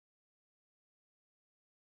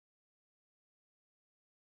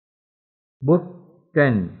Book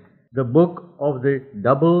 10. The Book of the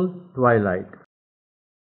Double Twilight.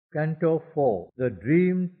 Canto 4. The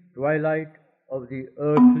Dream Twilight of the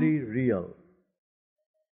Earthly Real.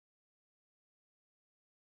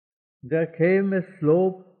 There came a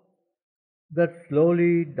slope that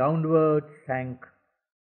slowly downward sank.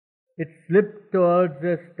 It slipped towards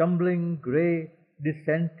a stumbling grey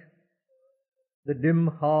descent. The dim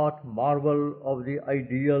heart marvel of the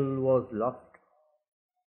ideal was lost.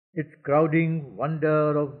 Its crowding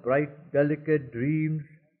wonder of bright delicate dreams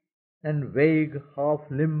and vague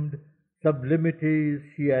half-limbed sublimities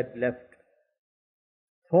she had left.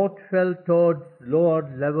 Thought fell towards lower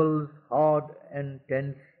levels hard and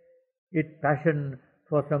tense, it passion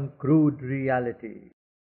for some crude reality.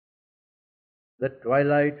 The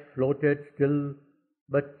twilight floated still,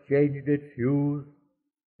 but changed its hues,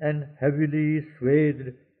 and heavily swathed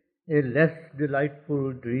a less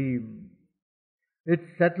delightful dream. It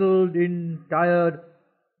settled in tired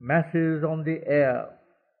masses on the air,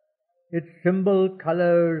 its symbol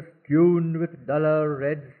colors tuned with duller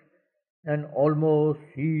reds, and almost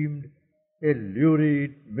seemed a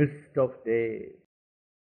lurid mist of day.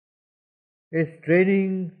 A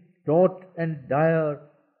straining, taut and dire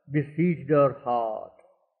besieged her heart.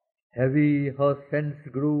 Heavy her sense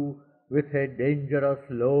grew with a dangerous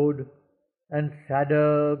load, and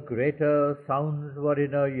sadder, greater sounds were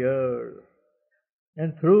in her ears.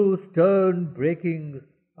 And through stern breakings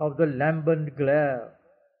of the lambent glare,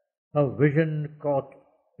 her vision caught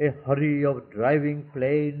a hurry of driving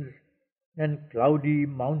plains, and cloudy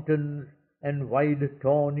mountains, and wide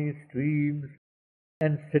tawny streams,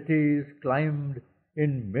 and cities climbed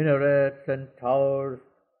in minarets and towers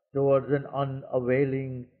towards an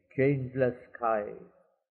unavailing, changeless sky.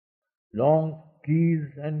 Long quays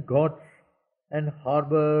and ghats, and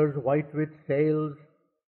harbours white with sails,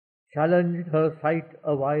 challenged her sight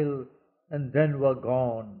awhile, and then were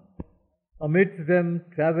gone. Amidst them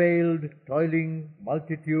travailed toiling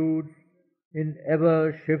multitudes in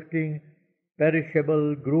ever-shifting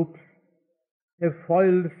perishable groups, a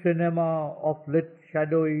foiled cinema of lit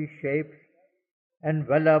shadowy shapes,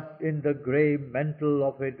 enveloped in the grey mantle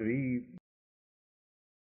of a dream.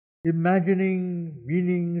 Imagining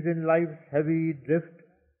meanings in life's heavy drift,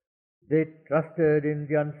 they trusted in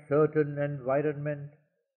the uncertain environment,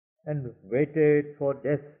 and waited for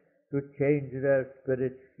death to change their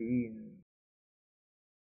spirit scene.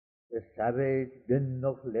 The savage din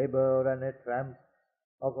of labor and a tramp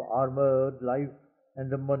of armored life,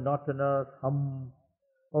 and the monotonous hum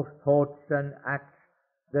of thoughts and acts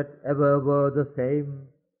that ever were the same,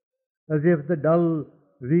 as if the dull,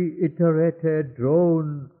 reiterated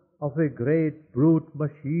drone of a great brute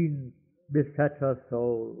machine beset her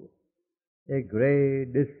soul. A grey,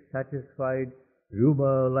 dissatisfied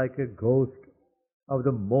rumour like a ghost of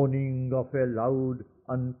the moaning of a loud,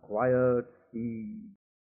 unquiet sea.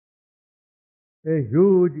 A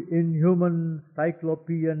huge, inhuman,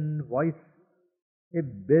 cyclopean voice, a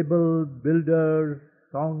Babel builder's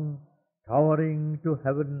song towering to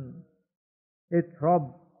heaven, a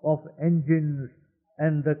throb of engines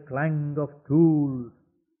and the clang of tools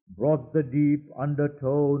brought the deep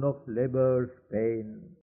undertone of labour's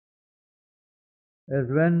pain. As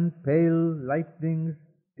when pale lightnings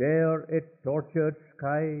tear a tortured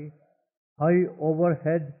sky, high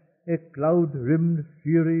overhead a cloud-rimmed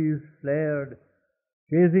Ceres flared,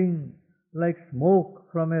 chasing like smoke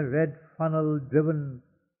from a red funnel driven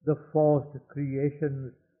the forced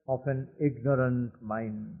creations of an ignorant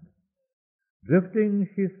mind. Drifting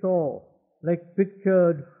she saw, like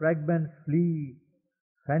pictured fragments flee,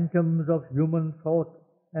 phantoms of human thought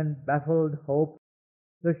and baffled hope,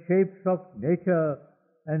 the shapes of nature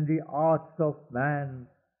and the arts of man,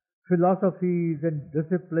 philosophies and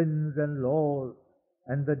disciplines and laws,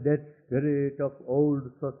 and the dead spirit of old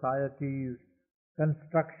societies,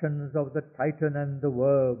 constructions of the Titan and the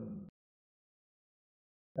worm.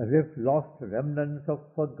 As if lost remnants of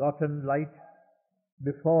forgotten light,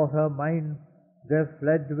 before her mind there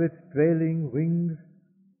fled with trailing wings,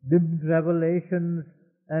 dimmed revelations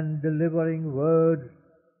and delivering words,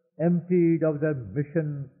 emptied of their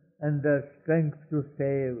mission and their strength to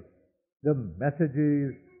save, the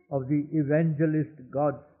messages of the evangelist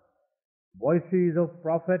gods, voices of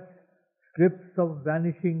prophets, scripts of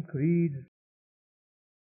vanishing creeds,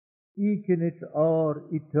 each in its hour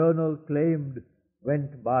eternal claimed,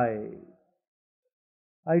 went by.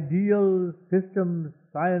 Ideals, systems,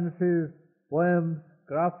 sciences, poems,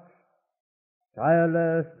 crafts,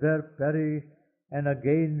 tireless there perished and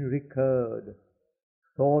again recurred,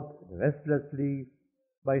 sought restlessly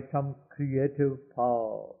by some creative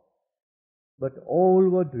power. But all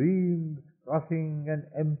were dreams crushing an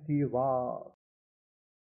empty vast.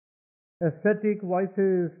 Ascetic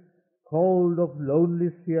voices called of lonely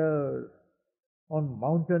seers on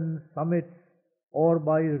mountain summits or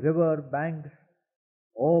by river banks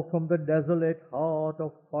or from the desolate heart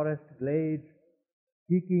of forest glades,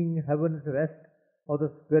 seeking heaven's rest or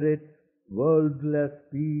the spirit's worldless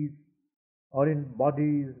peace, or in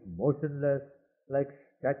bodies motionless like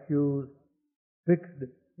statues, fixed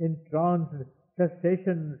in tranced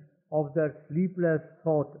cessations of their sleepless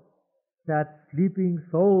thought, sat sleeping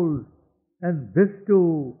souls, and this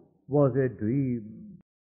too was a dream.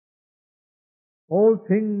 All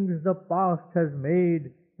things the past has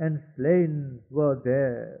made and slain were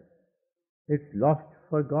there, its lost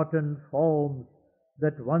forgotten forms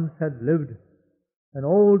that once had lived, and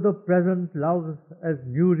all the present loves as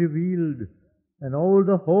new revealed, and all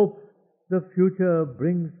the hopes the future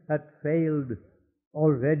brings had failed,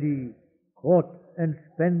 already caught and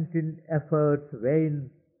spent in efforts vain,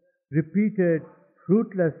 repeated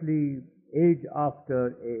fruitlessly age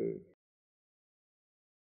after age.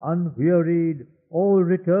 Unwearied, all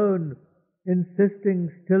return, insisting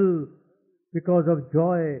still, because of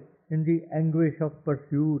joy in the anguish of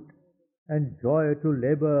pursuit, and joy to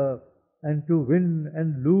labor, and to win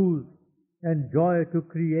and lose, and joy to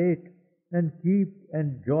create and keep,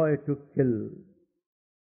 and joy to kill.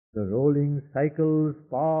 The rolling cycles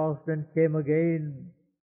passed and came again,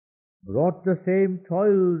 brought the same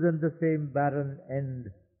toils and the same barren end,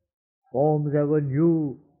 forms ever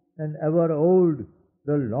new and ever old,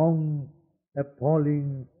 the long,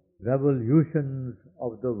 appalling revolutions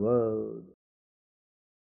of the world.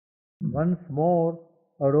 Once more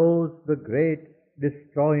arose the great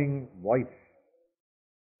destroying voice.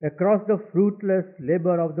 Across the fruitless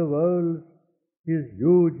labor of the world, his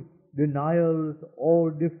huge denials all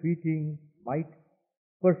defeating might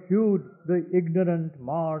pursued the ignorant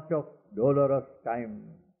march of dolorous time.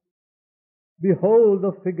 Behold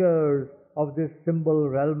the figures of this symbol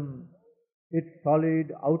realm, its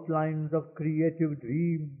solid outlines of creative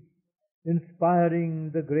dream, inspiring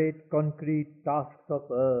the great concrete tasks of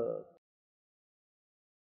earth.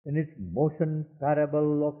 In its motion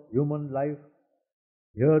parable of human life,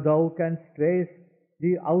 here thou canst trace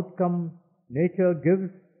the outcome nature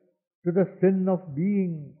gives to the sin of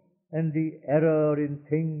being and the error in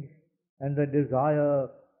things and the desire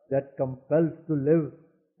that compels to live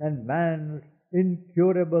and man's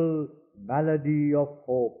incurable malady of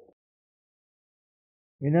hope.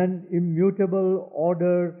 In an immutable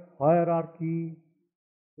order's hierarchy,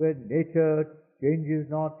 where nature changes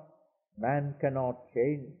not, man cannot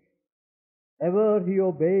change. Ever he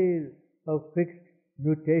obeys a fixed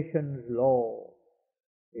mutation's law.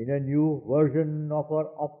 In a new version of our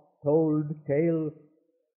oft-told tale,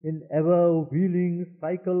 in ever-wheeling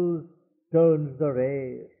cycles turns the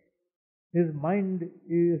race. His mind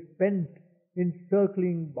is spent in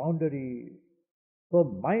circling boundaries, for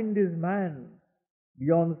mind is man,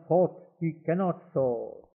 beyond thought he cannot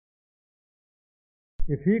soar.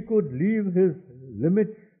 If he could leave his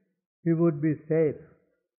limits, he would be safe.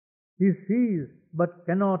 He sees but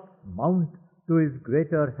cannot mount to his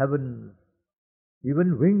greater heavens.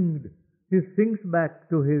 Even winged, he sinks back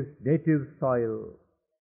to his native soil.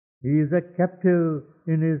 He is a captive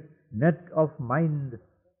in his net of mind,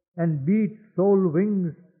 and beats soul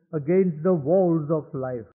wings against the walls of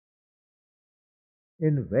life.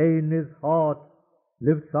 In vain his heart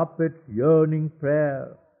lifts up its yearning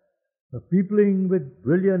prayer, peopling with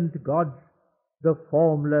brilliant gods the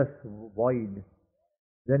formless void.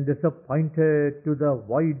 Then disappointed to the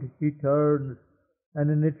void he turns,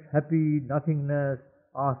 and in its happy nothingness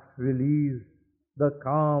asks release, the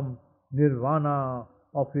calm nirvana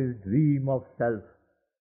of his dream of self.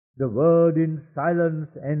 The word in silence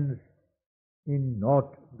ends in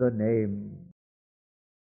not the name.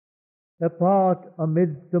 Apart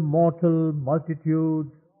amid the mortal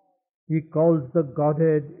multitudes, he calls the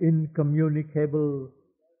Godhead incommunicable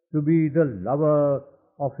to be the lover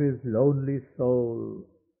of his lonely soul,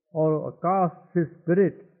 or casts his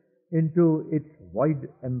spirit into its wide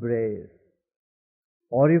embrace.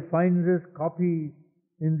 Or he finds his copy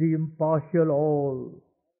in the impartial all.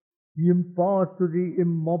 He imparts to the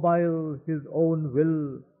immobile his own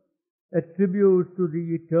will, attributes to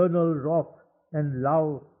the eternal wrath and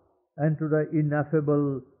love, and to the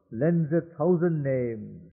ineffable lends 1,000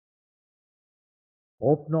 names.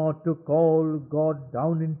 Hope not to call God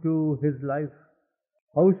down into his life.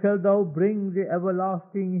 How shalt thou bring the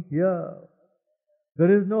everlasting here?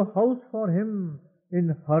 There is no house for him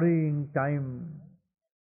in hurrying time.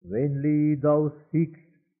 Vainly thou seekst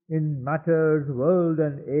in matter's world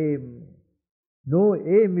an aim. No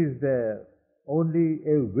aim is there, only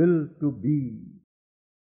a will to be.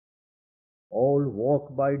 All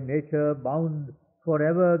walk by nature bound,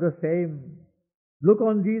 forever the same. Look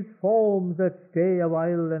on these forms that stay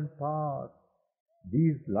awhile and pass,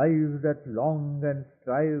 these lives that long and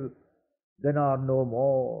strive, then are no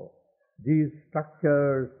more, these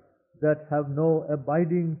structures that have no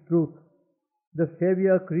abiding truth, the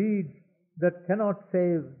Saviour creeds that cannot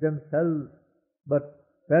save themselves, but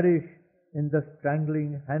perish in the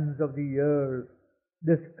strangling hands of the years,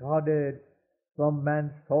 discarded from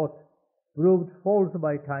man's thought, proved false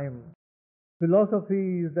by time,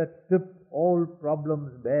 philosophies that strip all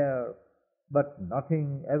problems bare, but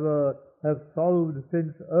nothing ever have solved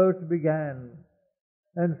since earth began,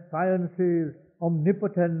 and sciences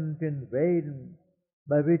omnipotent in vain,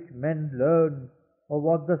 by which men learn of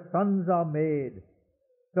what the suns are made,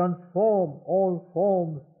 transform all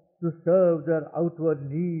forms to serve their outward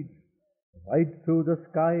needs, ride through the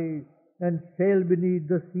sky and sail beneath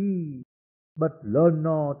the sea, but learn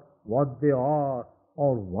not what they are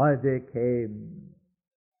or why they came.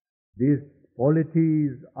 These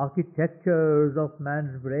polities, architectures of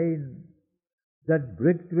man's brain, that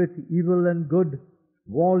bricked with evil and good,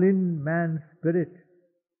 wall in man's spirit,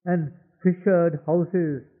 and fissured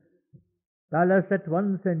houses, palace at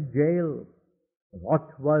once and jail, rot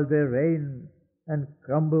while they reign, and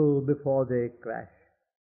crumble before they crash.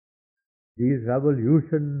 These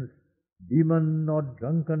revolutions, demon or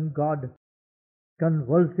drunken god,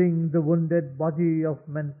 convulsing the wounded body of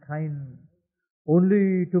mankind,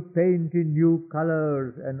 only to paint in new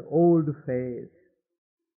colors an old face.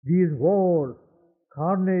 These wars,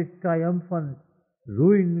 carnage triumphant,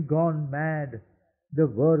 ruin gone mad, the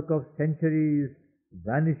work of centuries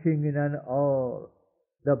vanishing in an hour,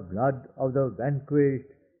 the blood of the vanquished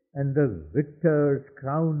and the victor's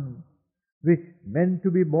crown, which men to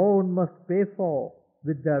be born must pay for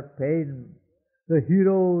with their pain, the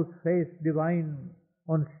hero's face divine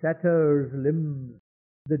on satyr's limbs,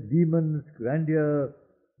 the demon's grandeur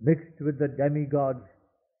mixed with the demigods,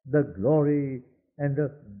 the glory and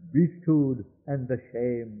the beasthood and the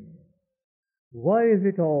shame. Why is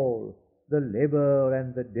it all, the labor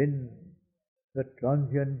and the din, the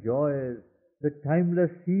transient joys, the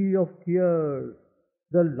timeless sea of tears,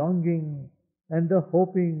 the longing and the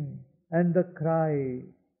hoping and the cry,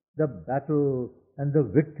 the battle and the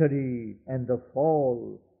victory and the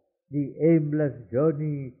fall, the aimless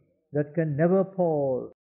journey that can never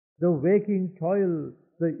pause, the waking toil,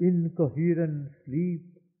 the incoherent sleep,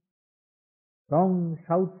 song,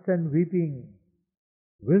 shouts and weeping,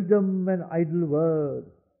 wisdom and idle words,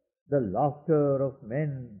 the laughter of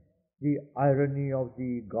men, the irony of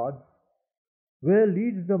the gods? Where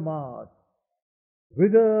leads the march?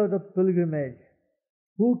 Whither the pilgrimage?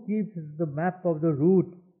 Who keeps the map of the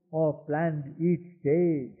route or planned each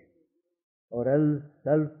stage? Or else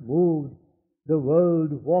self-moved, the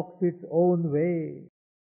world walks its own way,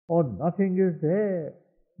 or nothing is there,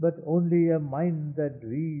 but only a mind that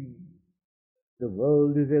dreams. The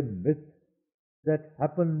world is a myth that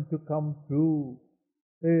happened to come true,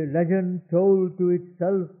 a legend told to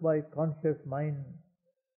itself by conscious mind,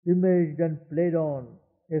 imaged and played on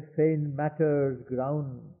a feigned matter's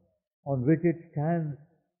ground, on which it stands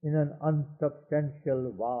in an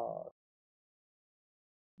unsubstantial vast.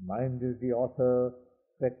 Mind is the author,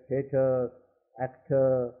 spectator,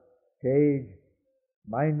 actor, stage.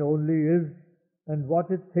 Mind only is, and what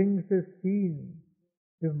it thinks is seen.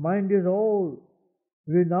 If mind is all,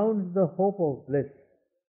 renounce the hope of bliss.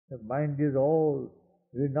 If mind is all,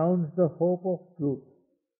 renounce the hope of truth.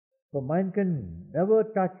 For mind can never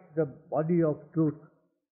touch the body of truth,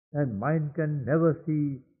 and mind can never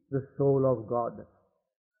see the soul of God.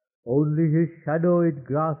 Only his shadow it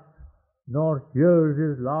grasps, nor hears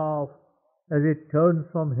his laugh as it turns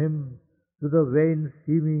from him to the vain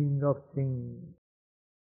seeming of things.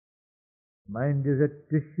 Mind is a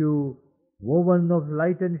tissue woven of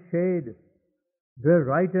light and shade, where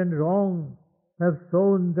right and wrong have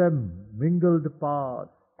sown their mingled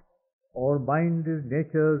parts. Or mind is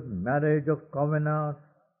nature's marriage of covenants,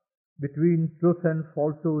 between truth and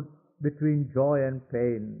falsehood, between joy and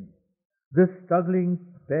pain. This struggling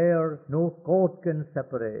pair no court can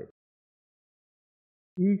separate.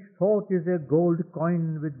 Each thought is a gold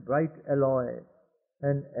coin with bright alloy,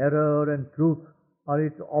 and error and truth are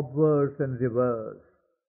its obverse and reverse.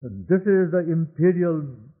 And this is the imperial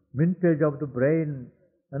mintage of the brain,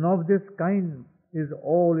 and of this kind is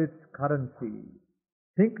all its currency.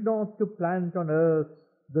 Think not to plant on earth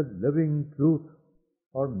the living truth,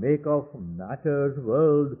 or make of matter's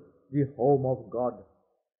world the home of God.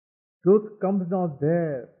 Truth comes not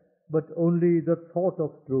there, but only the thought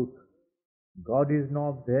of truth. God is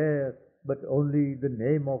not there, but only the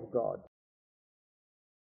name of God.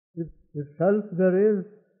 If self there is,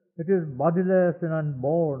 it is bodiless and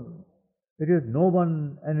unborn. It is no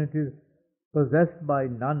one and it is possessed by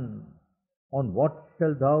none. On what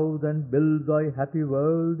shalt thou then build thy happy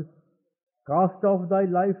world? Cast off thy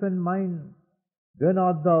life and mine, then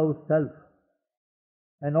art thou self,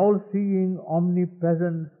 an all-seeing,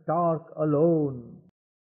 omnipresent, stark alone.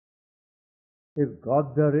 If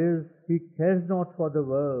God there is, he cares not for the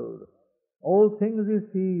world. All things he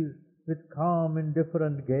sees with calm,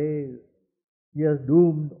 indifferent gaze. He has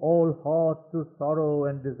doomed all hearts to sorrow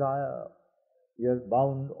and desire. He has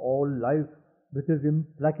bound all life with his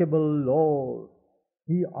implacable laws.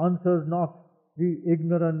 He answers not the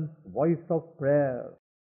ignorant voice of prayer.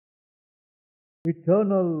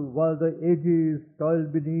 Eternal while the ages toil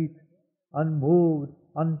beneath, unmoved,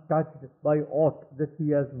 untouched by aught that he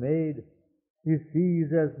has made, he sees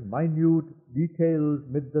as minute details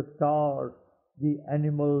mid the stars the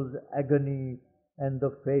animal's agony and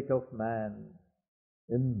the fate of man.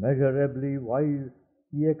 Immeasurably wise,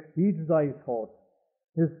 he exceeds thy thoughts.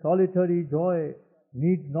 His solitary joy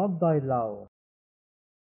needs not thy love.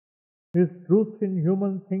 His truth in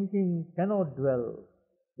human thinking cannot dwell.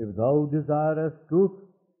 If thou desirest truth,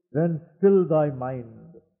 then still thy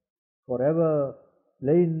mind, forever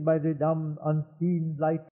slain by the dumb unseen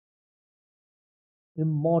light.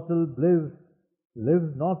 Immortal bliss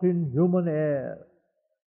lives not in human air.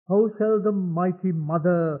 How shall the mighty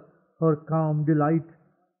mother her calm delight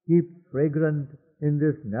keep fragrant in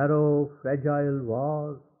this narrow, fragile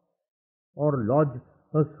vase, or lodge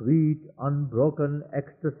a sweet, unbroken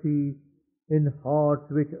ecstasy in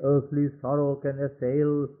hearts which earthly sorrow can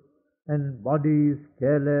assail, and bodies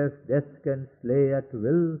careless death can slay at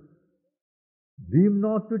will? Dream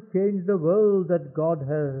not to change the world that God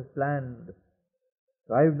has planned.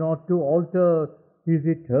 Strive not to alter his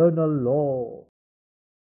eternal law.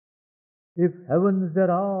 If heavens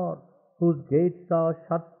there are, whose gates are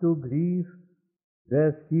shut to grief,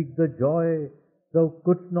 there seek the joy thou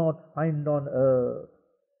couldst not find on earth,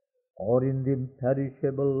 or in the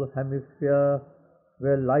imperishable hemisphere,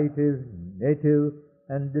 where light is native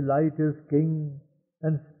and delight is king,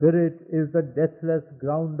 and spirit is the deathless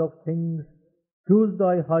ground of things. Choose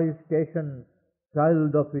thy high station,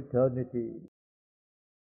 child of eternity.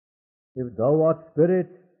 If thou art spirit,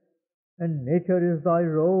 and nature is thy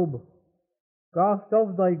robe, cast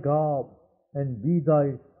off thy garb, and be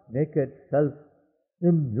thy naked self,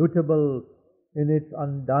 immutable in its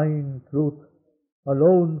undying truth,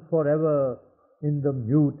 alone forever in the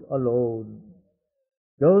mute alone.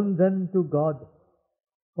 Turn then to God,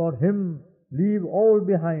 for him leave all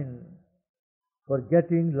behind,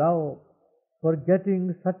 forgetting love,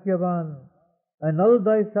 forgetting Satyavan, annul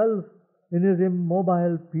thyself in his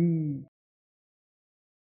immobile peace.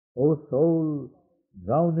 O soul,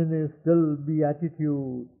 drown in his still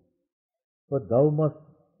beatitude, for thou must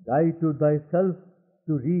die to thyself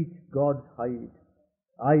to reach God's height.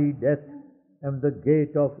 I, death, am the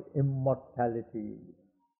gate of immortality.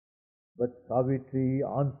 But Savitri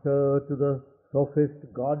answered to the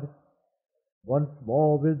sophist God, once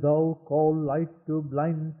more wilt thou call light to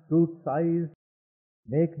blind truth's eyes,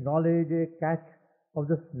 make knowledge a catch of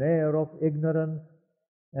the snare of ignorance,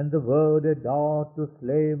 and the word a dart to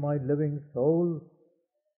slay my living soul?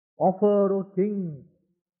 Offer, O King,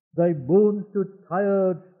 thy boons to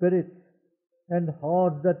tired spirits and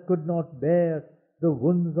hearts that could not bear the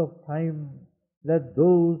wounds of time. Let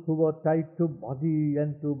those who were tied to body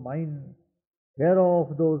and to mind tear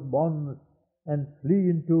off those bonds and flee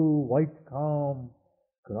into white calm,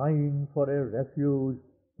 crying for a refuge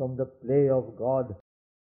from the play of God.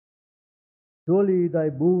 Surely thy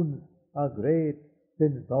boons are great,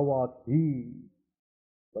 since thou art He.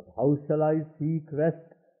 But how shall I seek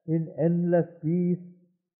rest in endless peace,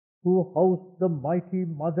 who housed the mighty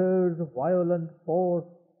mother's violent force,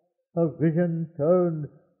 her vision turned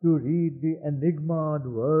to read the enigmaed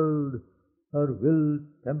world, her will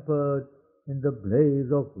tempered in the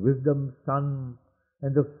blaze of wisdom's sun,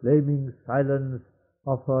 and the flaming silence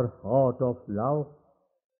of her heart of love?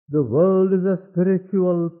 The world is a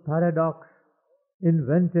spiritual paradox,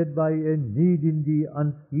 invented by a need in the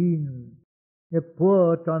unseen, a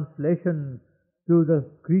poor translation to the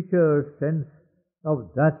creature's sense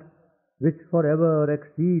of that which forever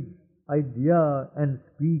exceeds idea and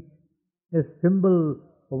speech, a symbol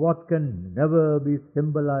of what can never be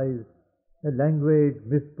symbolized, a language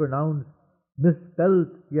mispronounced, misspelt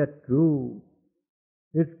yet true.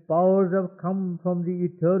 Its powers have come from the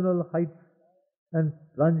eternal heights and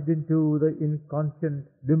plunged into the inconscient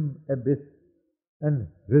dim abyss, and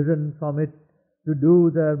risen from it to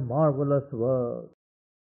do their marvelous work.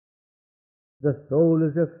 The soul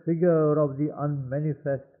is a figure of the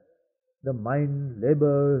unmanifest. The mind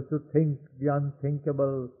labors to think the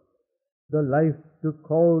unthinkable. The life to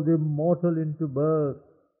call the immortal into birth.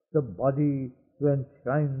 The body to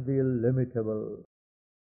enshrine the illimitable.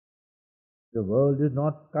 The world is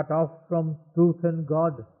not cut off from truth and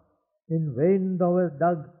God. In vain thou hast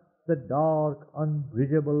dug the dark,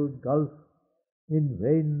 unbridgeable gulf. In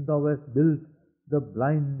vain thou hast built the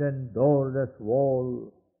blind and doorless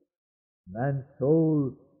wall. Man's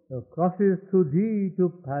soul crosses through thee to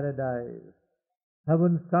paradise.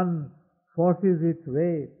 Heaven's sun forces its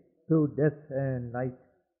way through death and night.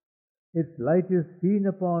 Its light is seen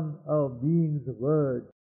upon our being's verge.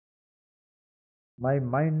 My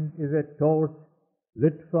mind is a torch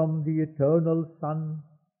lit from the eternal sun,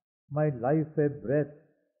 my life a breath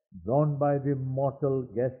drawn by the mortal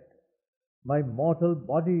guest. My mortal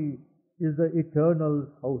body is the eternal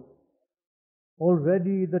house.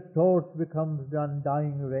 Already the torch becomes the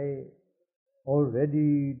undying ray.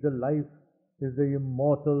 Already the life is the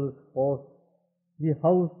immortal's force. The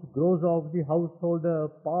house grows of the householder,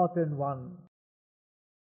 part and one.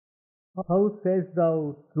 How sayest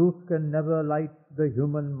thou, truth can never light the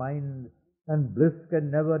human mind, and bliss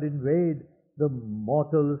can never invade the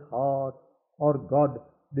mortal's heart, or God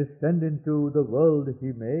descend into the world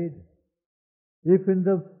he made? If in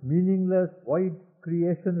the meaningless void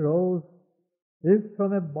creation rose, if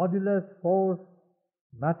from a bodiless force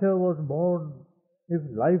matter was born, if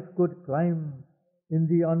life could climb in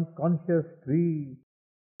the unconscious tree,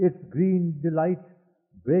 its green delight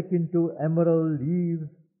break into emerald leaves,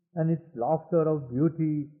 and its laughter of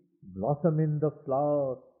beauty blossom in the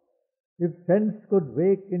flower, if sense could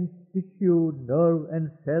wake in tissue, nerve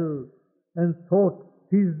and cell, and thought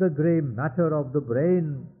seize the grey matter of the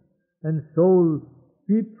brain, and soul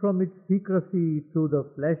peep from its secrecy through the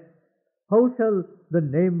flesh, how shall the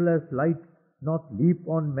nameless light not leap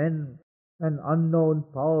on men, and unknown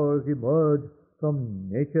powers emerge from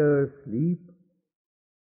nature's sleep?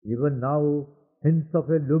 Even now, hints of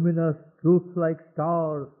a luminous truth like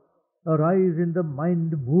stars arise in the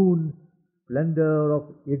mind-moon splendor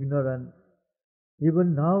of ignorance.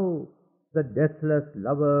 Even now, the deathless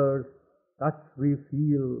lover's touch we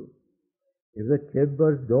feel. If the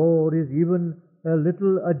chamber's door is even a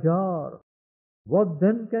little ajar, what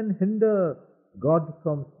then can hinder God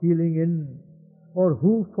from stealing in, or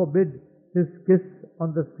who forbid his kiss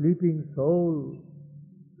on the sleeping soul?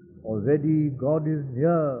 Already God is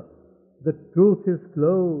near, the truth is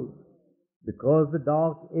close, because the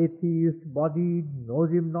dark atheist body knows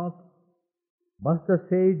him not. Must the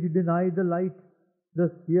sage deny the light,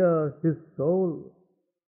 the seer his soul?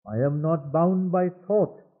 I am not bound by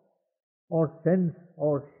thought, or sense,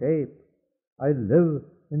 or shape. I live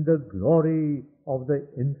in the glory of the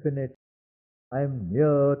infinite. I am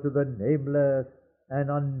near to the nameless and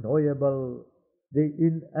unknowable. The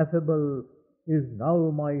ineffable is now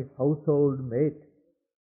my household mate.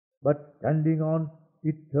 But standing on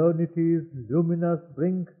eternity's luminous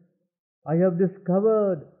brink, I have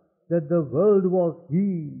discovered that the world was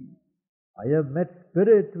He. I have met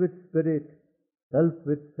spirit with spirit, self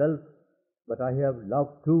with self, but I have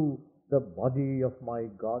loved too the body of my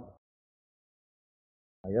God.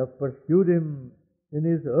 I have pursued Him in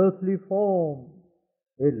His earthly form.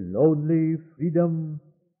 A lonely freedom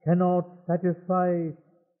cannot satisfy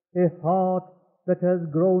a heart that has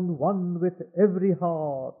grown one with every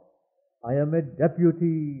heart. I am a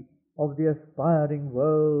deputy of the aspiring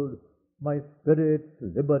world. My spirit's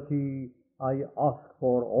liberty I ask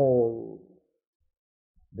for all.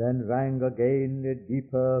 Then rang again a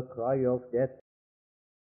deeper cry of death,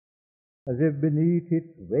 as if beneath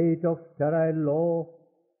its weight of sterile law,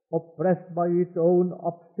 oppressed by its own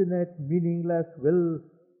obstinate, meaningless will,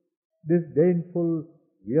 disdainful,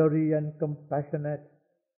 weary and compassionate,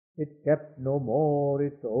 it kept no more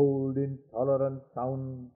its old intolerant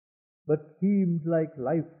sound, but seemed like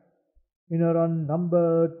life in her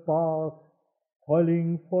unnumbered paths,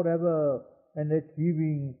 toiling forever and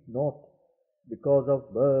achieving naught, because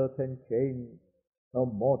of birth and change, her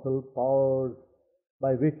mortal powers,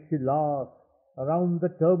 by which she laughs around the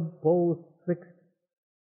term post fixed,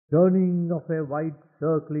 turning of a wide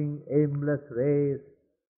circling aimless race,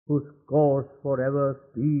 whose course forever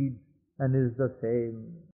speeds and is the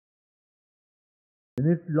same. In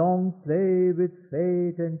its long play with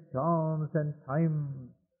fate and chance and time,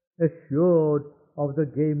 assured of the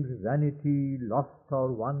game's vanity, lost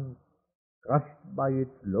or won, crushed by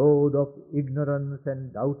its load of ignorance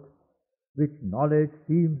and doubt, which knowledge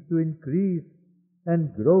seems to increase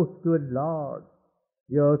and growth to enlarge,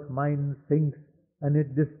 the earth mind sinks and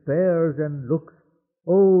it despairs and looks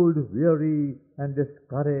old, weary, and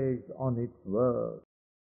discouraged on its work.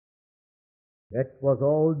 Yet was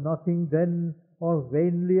all nothing then, or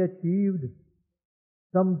vainly achieved.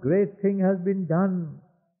 Some great thing has been done,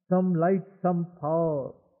 some light, some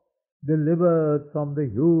power, delivered from the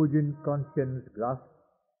huge inconscience grasp.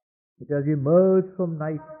 It has emerged from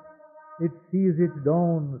night, it sees its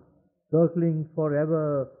dawns, circling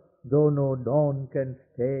forever, though no dawn can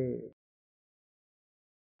stay.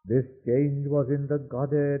 This change was in the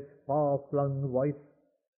Godhead's far-flung voice.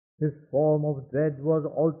 His form of dread was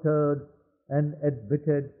altered and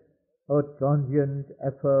admitted a transient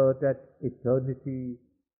effort at eternity,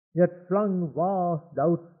 yet flung vast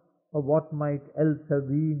doubts of what might else have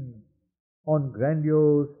been, on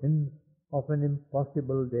grandiose hints of an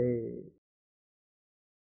impossible day.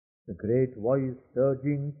 The great voice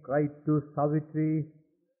surging cried to Savitri,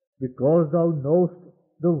 because thou knowest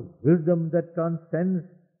the wisdom that transcends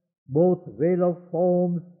both veil of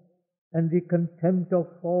forms and the contempt of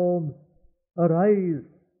forms, arise,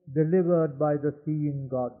 delivered by the seeing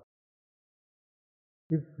God.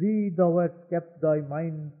 If free thou hadst kept thy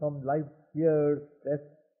mind from life's fierce stress,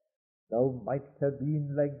 thou mightst have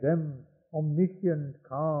been like them, omniscient,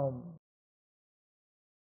 calm.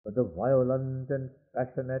 But the violent and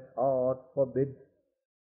passionate heart forbids.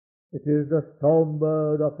 It is the storm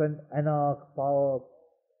bird of an anarch power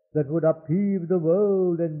that would upheave the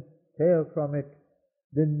world and tear from it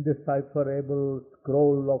the indecipherable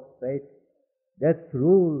scroll of fate, death's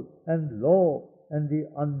rule and law and the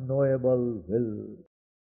unknowable will.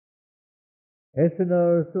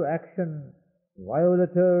 Hasteners to action,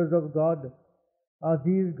 violators of God, are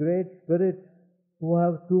these great spirits who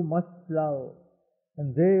have too much love,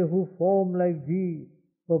 and they who form like thee,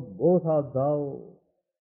 for both art thou,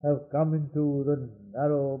 have come into the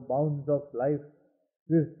narrow bounds of life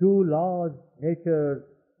with too large natures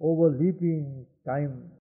overleaping time.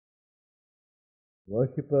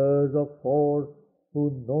 Worshippers of force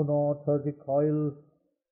who know not her recoil,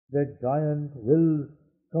 their giant wills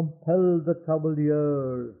compel the troubled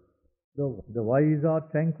years. The wise are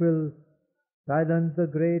tranquil, silent the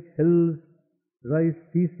great hills rise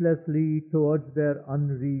ceaselessly towards their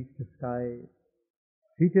unreached sky.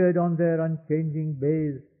 Seated on their unchanging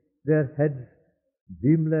base, their heads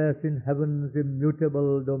beamless in heaven's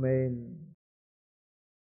immutable domain.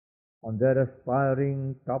 On their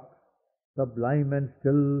aspiring tops, sublime and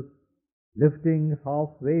still, lifting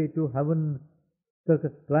halfway to heaven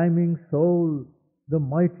the climbing soul, the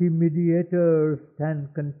mighty mediators stand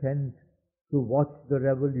content to watch the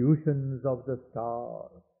revolutions of the stars.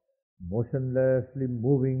 Motionlessly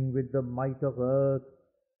moving with the might of earth,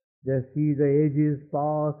 they see the ages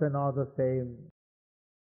pass and are the same.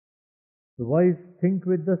 The wise think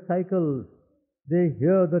with the cycles, they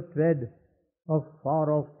hear the tread of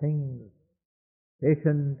far-off things.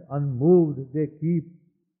 Patient, unmoved, they keep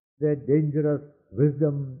their dangerous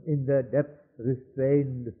wisdom in their depths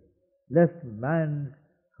restrained, lest man's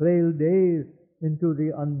frail days into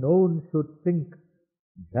the unknown should sink,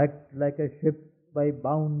 dragged like a ship by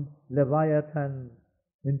bound Leviathan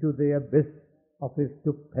into the abyss of his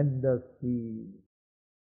stupendous sea.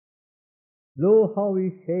 Lo, how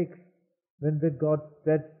he shakes when the god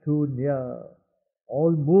treads too near.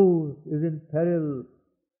 All moves, is in peril,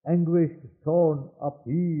 anguished, torn,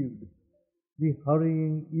 upheaved. The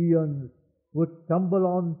hurrying eons would tumble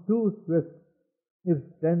on too swift if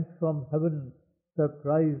strength from heaven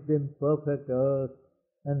surprised imperfect earth,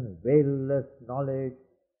 and veilless knowledge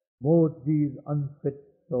mote these unfit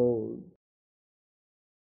souls.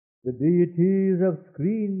 The deities have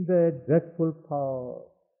screened their dreadful power.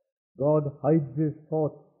 God hides his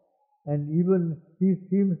thoughts, and even he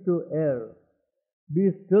seems to err.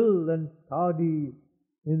 Be still and tardy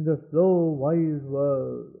in the slow wise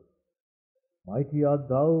world. Mighty art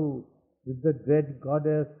thou with the dread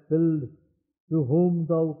goddess filled, to whom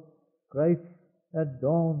thou criest at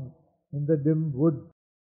dawn in the dim woods.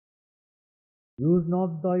 Use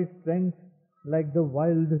not thy strength like the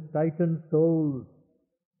wild Titan souls.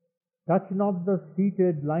 Touch not the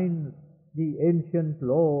seated lines, the ancient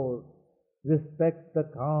laws. Respect the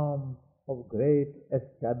calm of great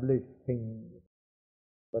established things.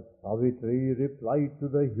 But Savitri replied to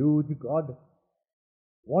the huge god,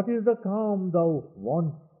 what is the calm thou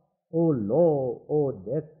wants, O law, O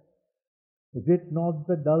death? Is it not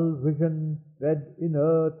the dull vision spread in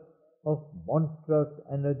earth of monstrous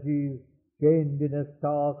energies chained in a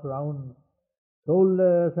stark round,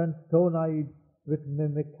 soulless and stone-eyed with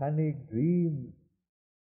mechanic dreams?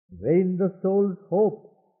 Vain the soul's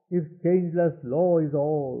hope if changeless law is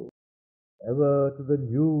all. Ever to the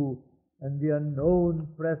new and the unknown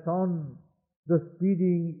press on, the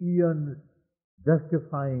speeding eons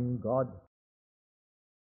justifying God.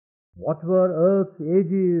 What were earth's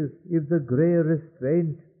ages if the grey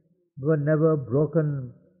restraint were never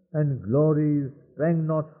broken, and glories sprang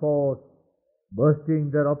not forth,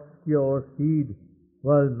 bursting their obscure seed,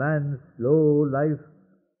 while man's slow life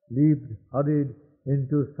leaped hurried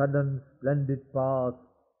into sudden splendid paths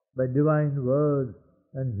by divine words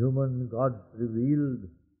and human gods revealed?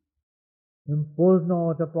 Impose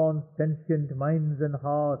not upon sentient minds and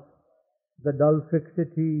hearts the dull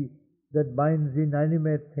fixity that binds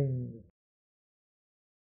inanimate things.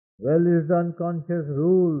 Well is the unconscious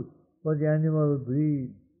rule for the animal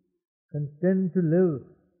breed, content to live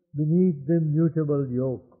beneath the immutable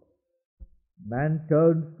yoke. Man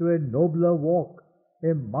turns to a nobler walk,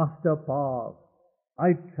 a master path.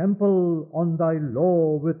 I trample on thy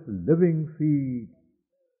law with living feet,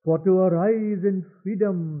 for to arise in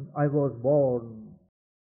freedom I was born.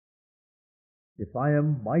 If I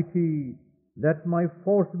am mighty, let my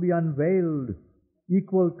force be unveiled,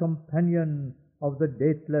 equal companion of the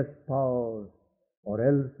dateless powers, or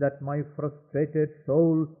else let my frustrated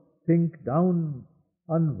soul sink down,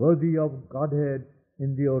 unworthy of Godhead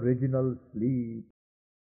in the original sleep.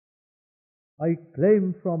 I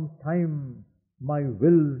claim from time my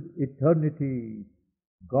will's eternity,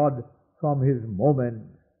 God from his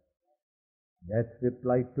moments. Death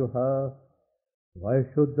replied to her, why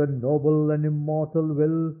should the noble and immortal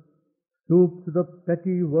will stoop to the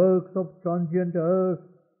petty works of transient earth,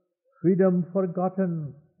 freedom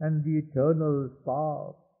forgotten and the eternal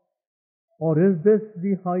spark? Or is this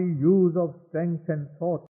the high use of strength and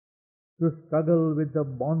thought, to struggle with the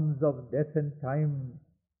bonds of death and time,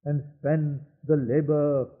 and spend the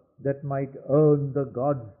labor that might earn the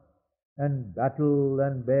gods, and battle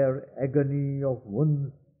and bear agony of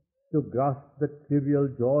wounds to grasp the trivial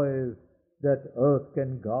joys that earth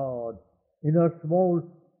can guard in her small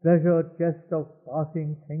treasure chest of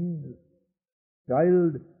passing things?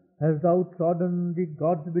 Child, hast thou trodden the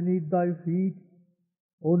gods beneath thy feet,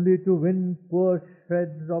 only to win poor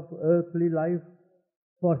shreds of earthly life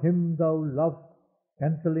for him thou lovest,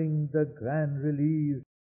 cancelling the grand release,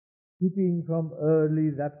 keeping from early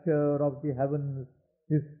rapture of the heavens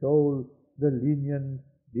his soul the lenient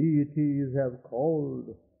deities have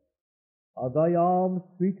called? Are thy arms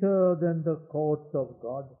sweeter than the courts of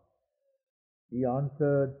God? He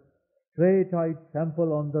answered, straight I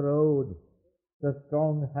trample on the road, the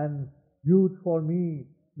strong hands use for me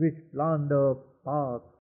which plan the path.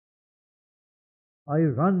 I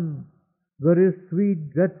run where his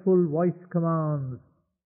sweet dreadful voice commands,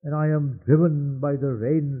 and I am driven by the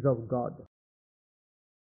reins of God.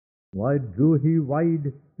 Why drew he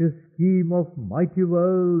wide his scheme of mighty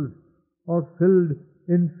worlds, or filled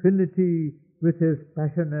infinity with his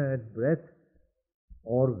passionate breath?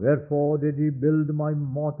 Or wherefore did he build my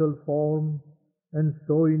mortal form, and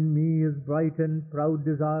sow in me his bright and proud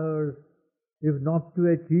desires, if not to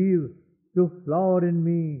achieve, to flower in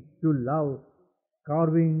me, to love,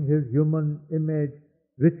 carving his human image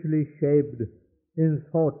richly shaped in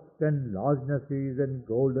thoughts and largenesses and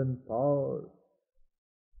golden powers?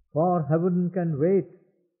 For heaven can wait,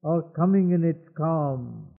 or coming in its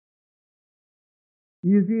calm.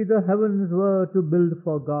 Easy the heavens were to build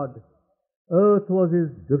for God. Earth was his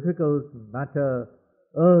difficult matter.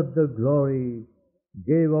 Earth the glory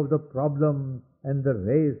gave of the problem and the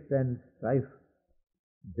race and strife.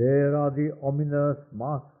 There are the ominous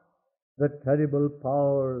masks, the terrible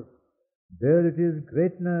powers. There it is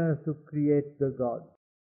greatness to create the God.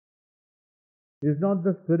 Is not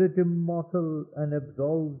the spirit immortal and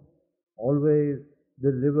absolved, always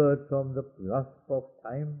delivered from the grasp of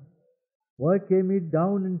time? Why came he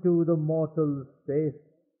down into the mortal space?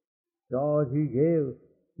 Charge he gave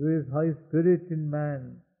to his high spirit in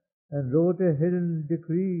man, and wrote a hidden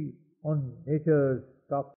decree on nature's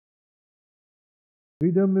stuff.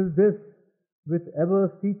 Freedom is this, with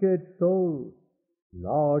ever-seated soul,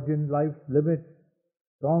 large in life's limits,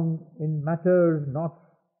 strong in matter's knots,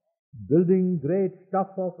 building great stuff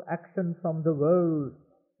of action from the world,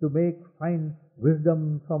 to make fine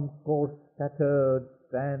wisdom from coarse scattered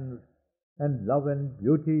strands, and love and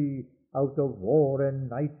beauty out of war and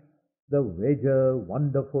night, the wager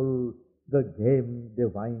wonderful, the game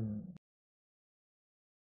divine.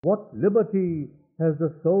 What liberty has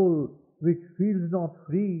the soul which feels not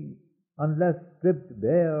free, unless stripped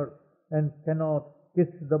bare, and cannot kiss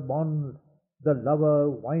the bonds the lover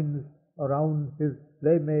winds around his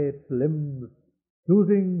playmate's limbs,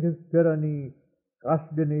 choosing his tyranny,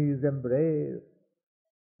 crushed in his embrace?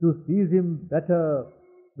 To seize him better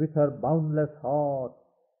with her boundless heart,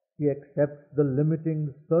 she accepts the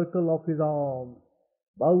limiting circle of his arms,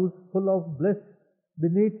 bows full of bliss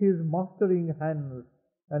beneath his mastering hands,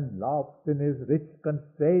 and laughs in his rich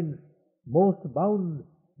constraints, most bound,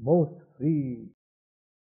 most free.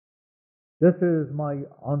 This is my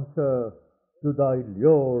answer to thy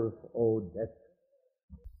lures, O death.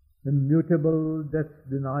 Immutable death's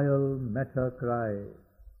denial met her cry.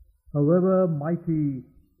 However mighty,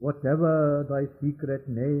 whatever thy secret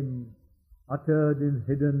name, uttered in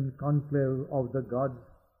hidden conclave of the gods,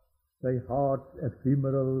 thy heart's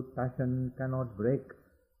ephemeral passion cannot break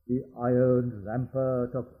the iron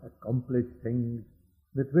rampart of accomplished things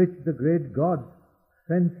with which the great gods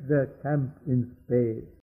fence their camp in space.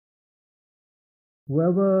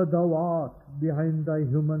 Whoever thou art behind thy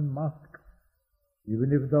human mask,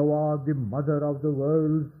 even if thou art the mother of the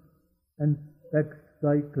worlds, and stakest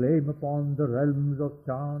thy claim upon the realms of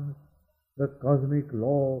chance, the cosmic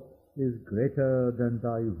law is greater than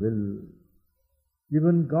thy will.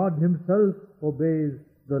 Even God himself obeys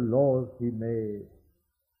the laws he made.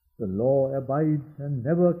 The law abides and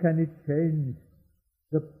never can it change.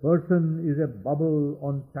 The person is a bubble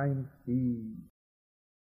on time's sea,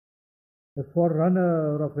 a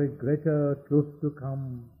forerunner of a greater truth to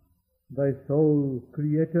come, thy soul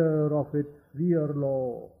creator of its freer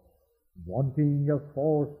law, wanting a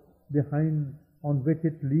force behind on which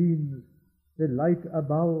it leans, a light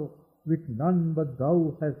above which none but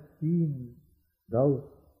thou hast seen. Thou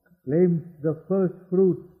claimst the first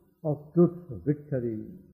fruits of truth's victory.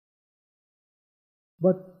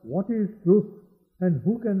 But what is truth, and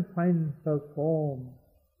who can find her form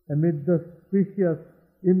amid the specious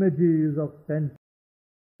images of sense,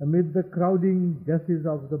 amid the crowding guesses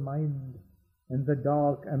of the mind, and the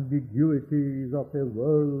dark ambiguities of a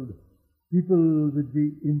world peopled with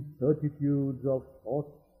the incertitudes of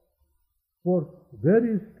thought? For where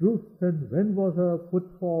is truth, and when was her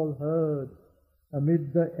footfall heard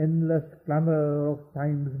amid the endless clamor of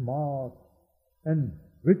time's march? And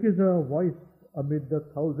which is her voice amid the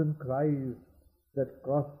thousand cries that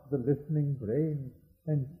cross the listening brain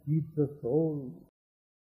and keep the soul?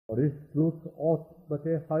 Or is truth aught but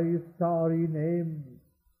a high starry name,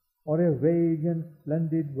 or a vague and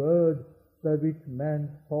splendid word by which man's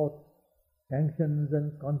thought sanctions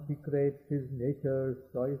and consecrates his nature's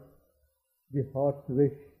choice? The heart's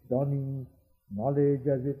wish donning knowledge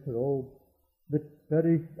as its robe, the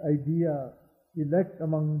cherished idea, elect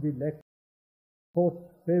among the elect, thought's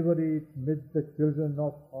favorite mid the children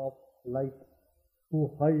of half light,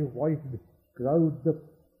 who high-voiced crowd the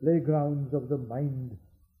playgrounds of the mind,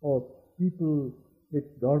 or people its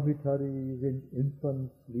dormitories in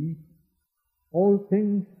infant sleep. All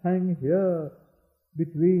things hang here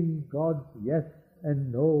between God's yes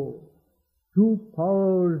and no, two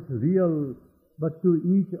powers real, but to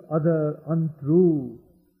each other untrue,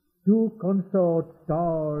 two consort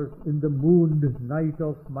stars in the mooned night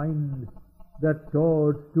of mind, that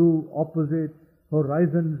towards two opposite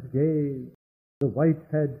horizons gaze, the white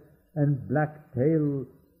head and black tail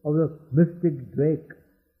of the mystic drake,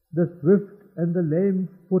 the swift and the lame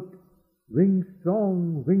foot, wing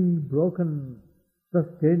strong, wing broken,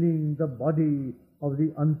 sustaining the body of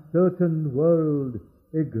the uncertain world,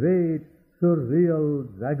 a great surreal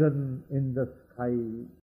dragon in the sky.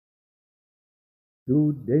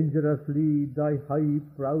 Too dangerously thy high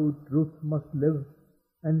proud truth must live,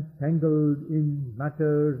 entangled in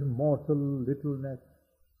matter's mortal littleness.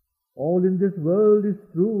 All in this world is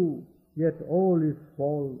true, yet all is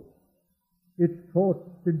false. Its thoughts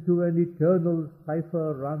into an eternal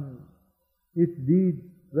cipher run, its deeds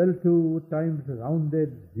well to time's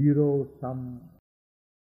rounded zero sum.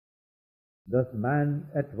 Thus man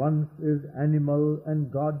at once is animal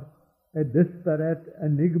and God, a disparate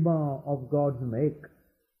enigma of God's make,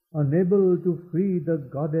 unable to free the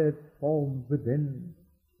goddess form within,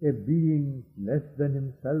 a being less than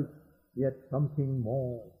himself, yet something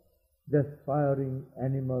more, the aspiring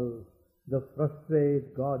animal, the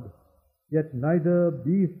frustrate God, yet neither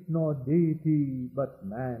beast nor deity but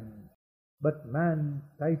man. But man,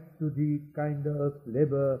 tied to the kind earth's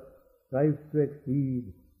labor, strives to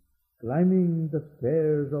exceed, climbing the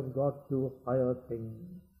stairs of God to higher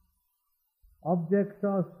things. Objects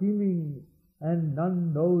are seeming, and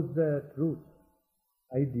none knows their truth.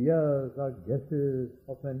 Ideas are guesses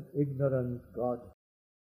of an ignorant God.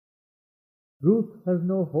 Truth has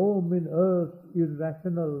no home in earth's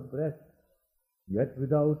irrational breast, yet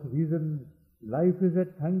without reason life is a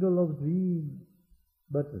tangle of dreams.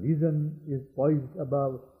 But reason is poised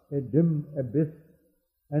above a dim abyss,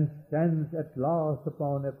 and stands at last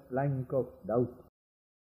upon a plank of doubt.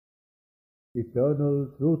 Eternal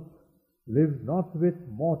truth lives not with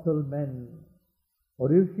mortal men,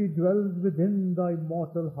 or if she dwells within thy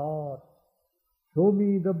mortal heart, Show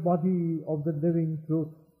me the body of the living truth,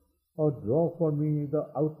 or draw for me the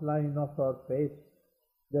outline of her face,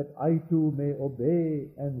 that I too may obey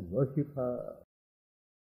and worship her.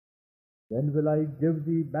 Then will I give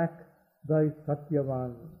thee back thy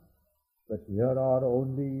Satyavan. But here are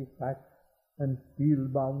only facts and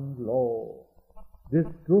steel-bound law. This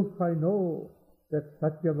truth I know, that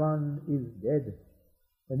Satyavan is dead,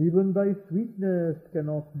 and even thy sweetness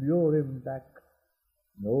cannot lure him back.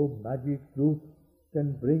 No magic truth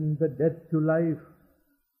can bring the dead to life.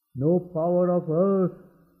 No power of earth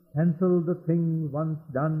cancel the thing once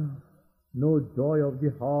done. No joy of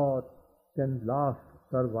the heart can last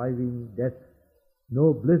surviving death.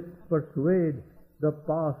 No bliss persuade the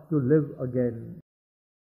past to live again.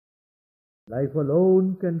 Life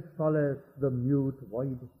alone can solace the mute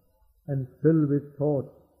void and fill with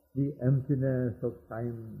thought the emptiness of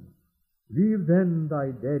time. Leave then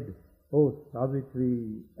thy dead, O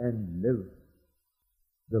Savitri, and live.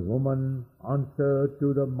 The woman answered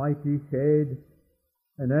to the mighty shade,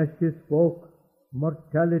 and as she spoke,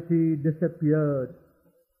 mortality disappeared.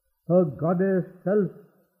 Her goddess self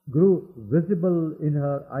grew visible in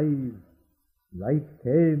her eyes. Light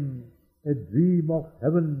came, a dream of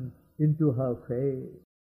heaven, into her face.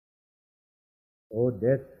 O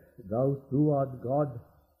death, thou too art God,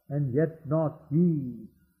 and yet not he,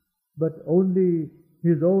 but only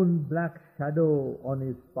his own black shadow on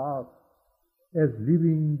his path. As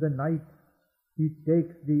leaving the night, he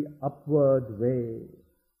takes the upward way,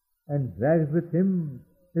 and drags with him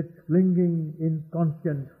its clinging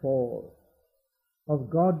inconscient force. Of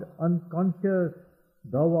God unconscious,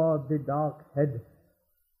 thou art the dark head.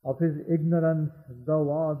 Of his ignorance, thou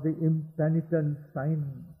art the impenitent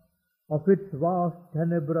sign. Of its vast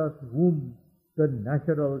tenebrous womb, the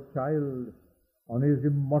natural child. On his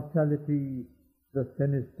immortality, the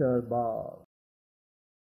sinister bar.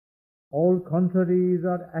 All contraries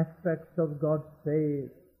are aspects of God's face.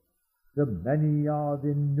 The many are the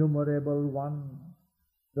innumerable one.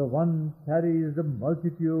 The one carries the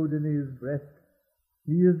multitude in his breast.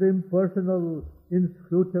 He is the impersonal,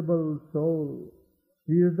 inscrutable soul.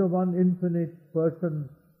 He is the one infinite person,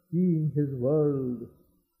 seeing his world.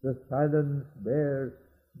 The silence bears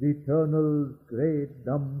the eternal's great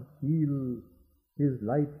dumb seal. His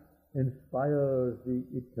light inspires the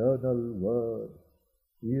eternal word.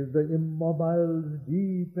 He is the immobile's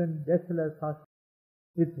deep and deathless hush,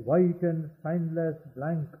 its white and signless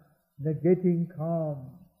blank, negating calm.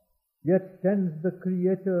 Yet sends the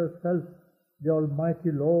Creator self, the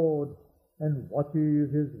Almighty Lord, and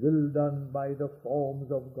watches his will done by the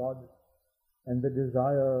forms of God, and the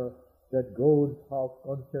desire that goes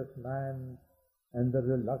half-conscious man, and the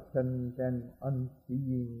reluctant and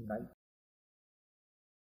unseeing night.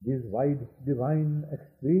 These wide divine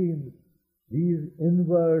extremes, these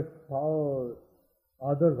inverse powers,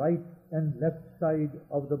 are the right and left side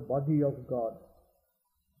of the body of God.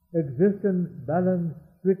 Existence balanced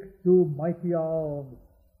twixt two mighty arms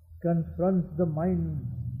confronts the mind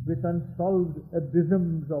with unsolved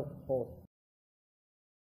abysms of thought.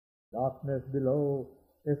 Darkness below,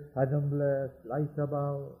 a fathomless light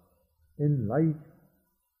above. In light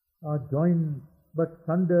are joined but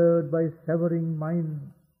sundered by severing minds,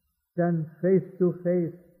 stand face to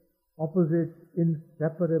face, opposites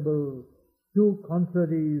inseparable, two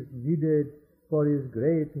contraries needed for his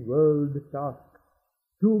great world task,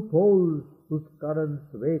 two poles whose currents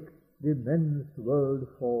wake the immense world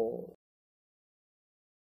for.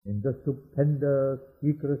 In the stupendous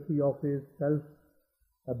secrecy of his self,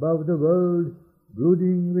 above the world,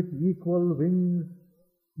 brooding with equal wings,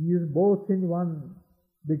 he is both in one,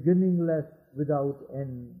 beginningless without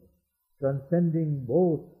end. Transcending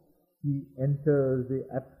both, he enters the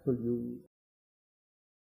Absolute.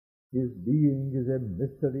 His being is a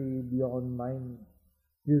mystery beyond mind.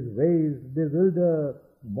 His ways bewilder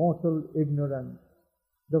mortal ignorance.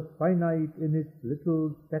 The finite in its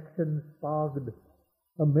little section sparked,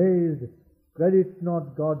 amazed, credits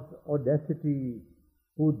not God's audacity,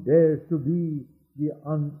 who dares to be the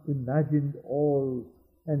unimagined all,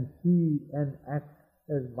 and see and act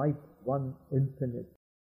as might one infinite.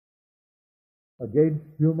 Against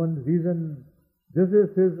human reason, this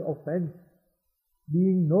is his offense,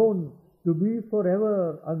 being known to be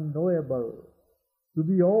forever unknowable, to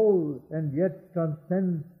be all and yet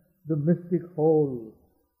transcend the mystic whole,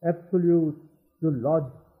 absolute to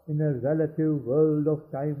lodge in a relative world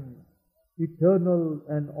of time, eternal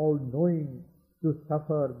and all-knowing to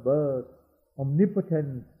suffer birth,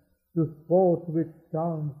 omnipotent to sport with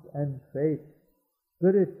chance and fate,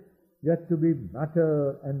 spirit yet to be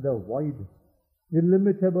matter and the void,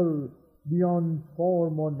 illimitable beyond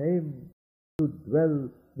form or name, to dwell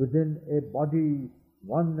within a body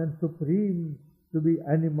one and supreme, to be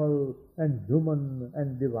animal and human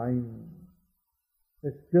and divine. A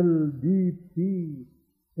still deep sea,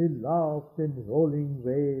 he laughs in rolling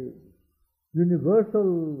waves.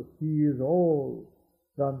 Universal, he is all,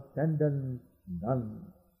 transcendent none.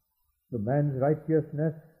 To man's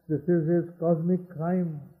righteousness, this is his cosmic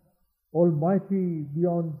crime, almighty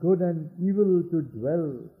beyond good and evil to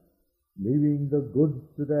dwell, leaving the good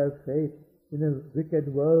to their fate in a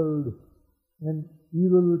wicked world, and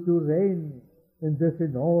evil to reign in this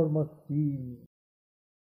enormous scheme.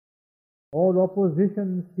 All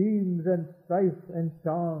opposition seems and strife and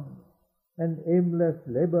charm, and aimless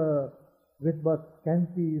labor with but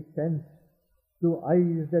scanty sense, to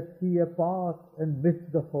eyes that see a part and miss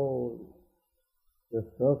the whole. The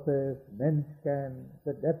surface men scan,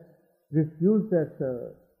 the depth refuse their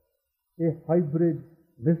search. A hybrid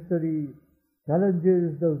mystery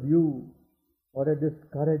challenges the view, or a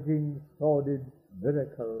discouraging sordid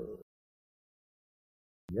miracle.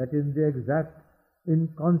 Yet in the exact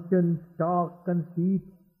inconscient stark conceit,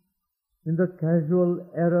 in the casual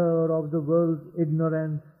error of the world's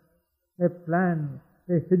ignorance, a plan,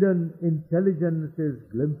 a hidden intelligence is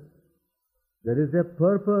glimpsed. There is a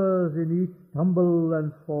purpose in each tumble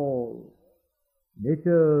and fall.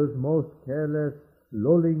 Nature's most careless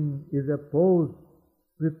lolling is a pose,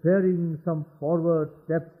 preparing some forward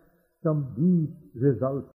step, some deep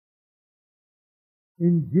result.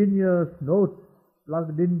 Ingenious notes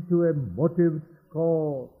plugged into a motived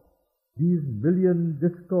score, these million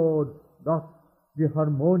discords thus the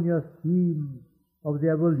harmonious theme of the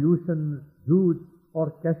evolution's huge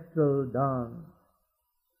orchestral dance.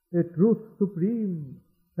 A truth supreme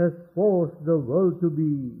has forced the world to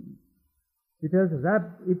be. It has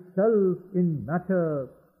wrapped itself in matter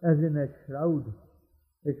as in a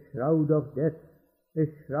shroud of death, a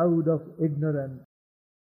shroud of ignorance.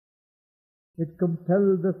 It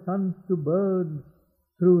compelled the suns to burn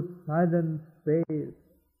through silent space,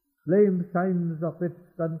 flame signs of its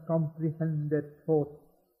uncomprehended thought,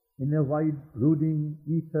 in a wide brooding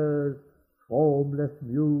ether's formless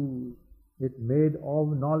muse. It made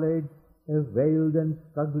of knowledge a veiled and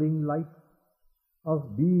struggling light,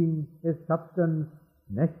 of being a substance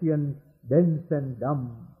nescient, dense and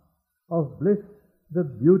dumb, of bliss the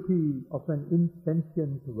beauty of an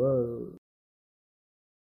insentient world.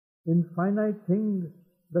 In finite things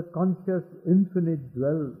the conscious infinite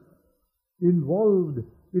dwells. Involved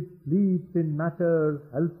it sleeps in matter's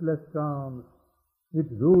helpless trance. It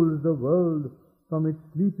rules the world from its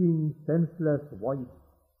sleeping senseless voice.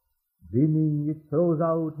 Dreaming it throws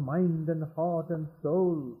out mind and heart and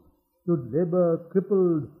soul, to labor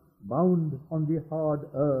crippled, bound on the hard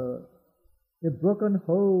earth. A broken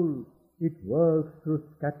whole it works through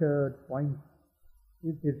scattered points.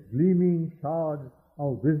 Its gleaming shards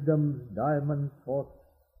of wisdom's diamond thought,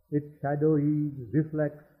 its shadowy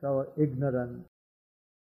reflects our ignorance.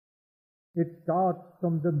 It starts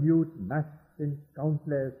from the mute mass in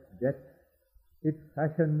countless depths. It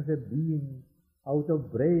fashions a being out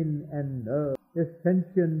of brain and nerve, a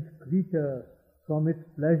sentient creature from its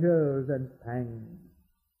pleasures and pangs.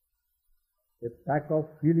 A pack of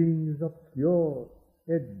feelings obscure,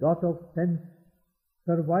 a dot of sense,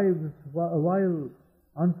 survives a while,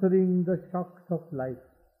 answering the shocks of life,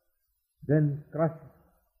 then crushed,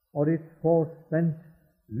 or its force spent,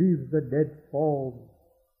 leaves the dead form,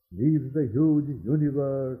 leaves the huge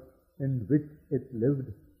universe in which it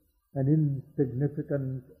lived, an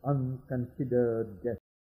insignificant, unconsidered guest.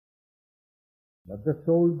 But the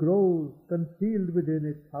soul grows concealed within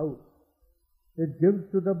its house. It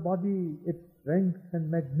gives to the body its strength and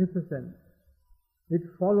magnificence. It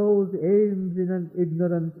follows aims in an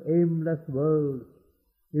ignorant, aimless world.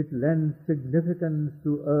 It lends significance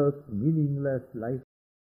to earth's meaningless life.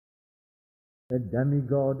 A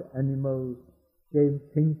demigod animal came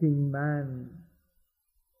thinking man.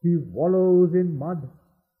 He wallows in mud,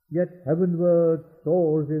 yet heavenward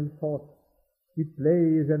soars in thought. He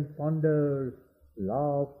plays and ponders,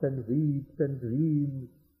 laughs and weeps and dreams,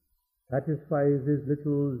 satisfies his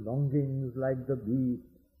little longings like the beast.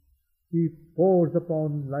 He pores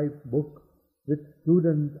upon life's book with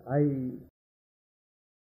student eyes.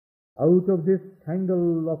 Out of this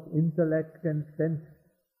tangle of intellect and sense,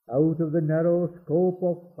 out of the narrow scope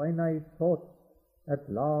of finite thought,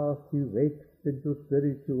 at last he wakes into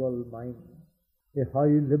spiritual mind. A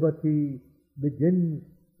high liberty begins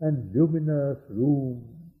and luminous room.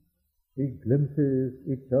 He glimpses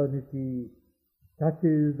eternity,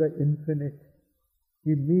 touches the infinite.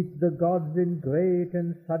 He meets the gods in great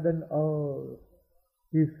and sudden awe.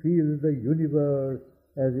 He feels the universe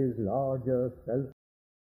as his larger self.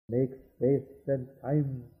 Make space and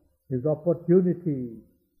time his opportunity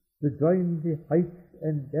to join the heights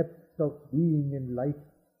and depths of being in light.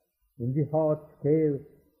 In the heart's cave,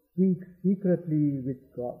 speak secretly with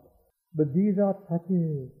God. But these are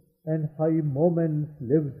touches and high moments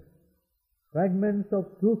lived. Fragments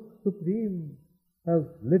of truth supreme have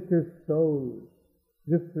lit his soul,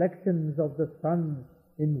 reflections of the sun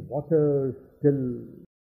in waters still.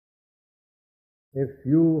 A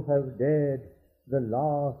few have dared the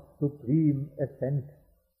last supreme ascent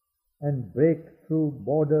and break through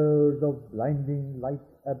borders of blinding light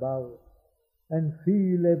above and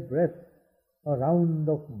feel a breath around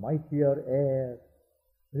of mightier air,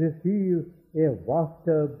 receive a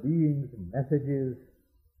vaster being's messages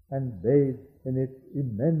and bathe in its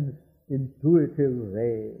immense intuitive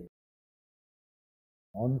ray.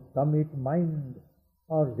 On summit mind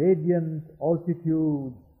are radiant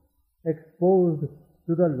altitudes exposed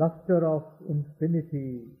to the luster of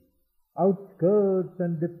infinity, outskirts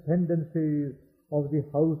and dependencies of the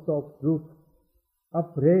house of truth,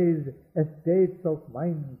 upraised estates of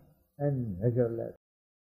mind and measureless.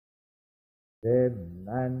 There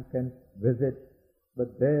man can visit,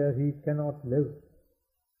 but there he cannot live.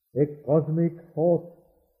 A cosmic force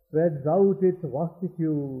spreads out its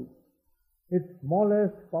vastitude. Its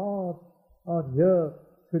smallest parts are here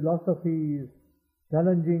philosophies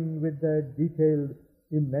challenging with their detailed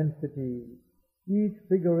immensity, each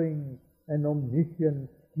figuring an omniscient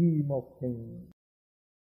scheme of things.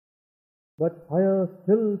 But higher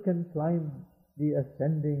still can climb the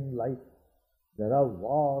ascending light. There are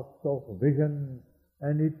vasts of vision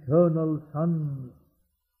and eternal suns,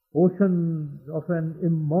 oceans of an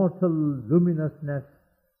immortal luminousness,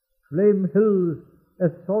 flame hills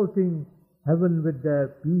assaulting heaven with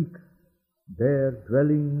their peaks. There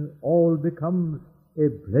dwelling all becomes a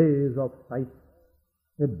blaze of sight.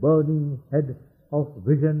 A burning head of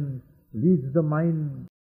vision leads the mind.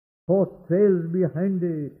 Thought trails behind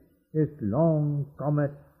it its long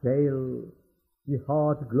comet's tail. The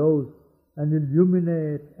heart glows and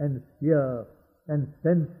illuminates and fear and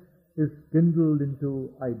sense is kindled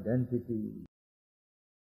into identity.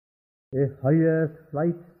 A highest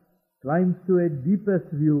flight climbs to a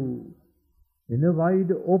deepest view. In a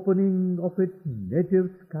wide opening of its native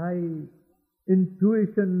sky,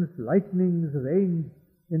 intuition's lightnings range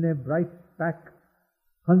in a bright pack,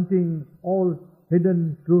 hunting all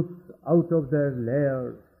hidden truths out of their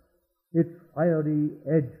lairs. Its fiery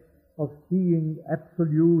edge of seeing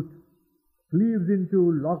absolute cleaves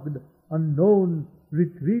into locked, unknown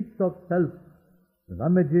retreats of self,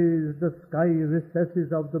 rummages the sky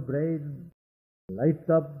recesses of the brain, lights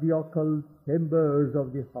up the occult chambers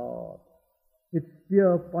of the heart. Its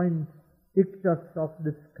spear points ictus of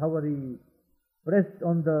discovery, pressed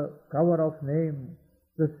on the cover of name,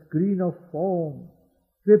 the screen of form,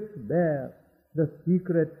 strips bare the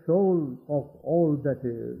secret soul of all that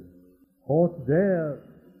is. Forth there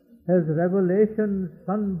has revelation's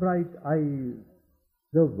sun-bright eyes,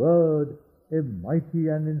 the word, a mighty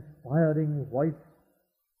and inspiring voice,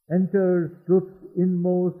 enters truth's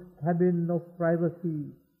inmost cabin of privacy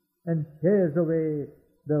and tears away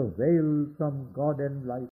the veil from God and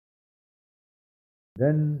life.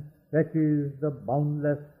 Then stretches the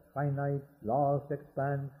boundless, finite, lost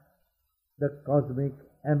expanse, the cosmic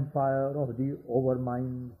empire of the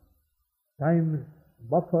overmind, time's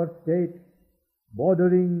buffer state,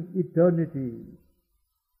 bordering eternity,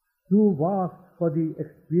 too vast for the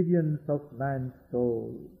experience of man's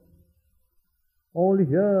soul. All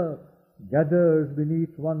here gathers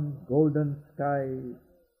beneath one golden sky.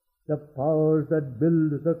 The powers that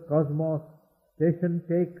build the cosmos station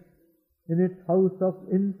take in its house of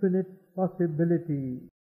infinite possibility.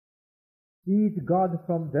 Each god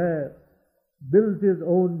from there builds his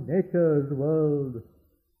own nature's world.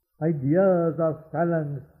 Ideas are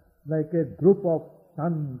phalanxed like a group of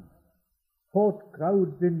suns. Thought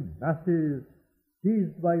crowds in masses,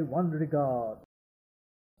 seized by one regard.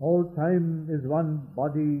 All time is one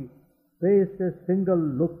body, space a single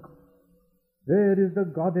look. There is the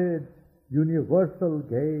Godhead's universal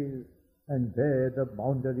gaze, and there the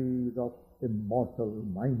boundaries of immortal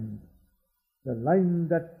mind. The line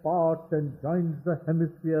that parts and joins the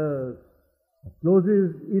hemispheres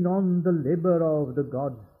closes in on the labor of the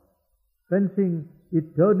gods, fencing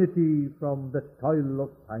eternity from the toil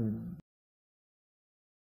of time.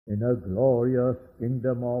 In a glorious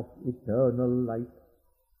kingdom of eternal light,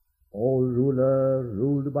 all ruler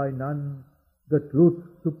ruled by none, the truth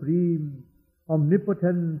supreme,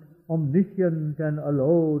 omnipotent, omniscient and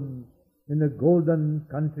alone, in a golden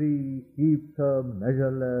country keeps her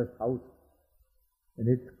measureless house. In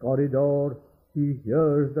its corridor she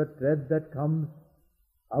hears the tread that comes,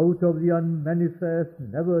 out of the unmanifest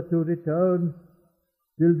never to return,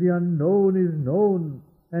 till the unknown is known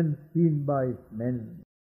and seen by men.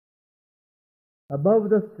 Above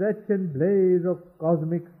the stretch and blaze of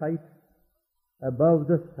cosmic sight, above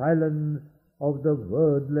the silence of the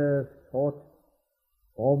wordless thought,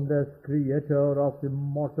 formless creator of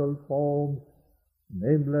immortal forms,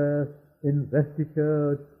 nameless,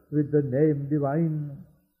 investitured with the name divine,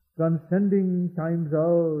 transcending time's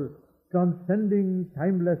hour, transcending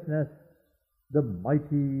timelessness, the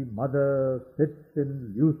mighty Mother sits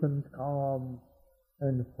in lucent calm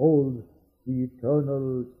and holds the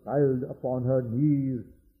eternal child upon her knees,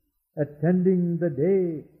 attending the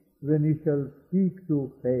day when he shall speak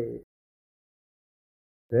to faith.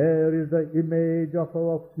 There is the image of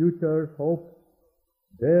our future hope.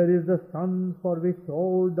 There is the sun for which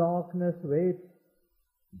all darkness waits.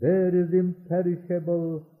 There is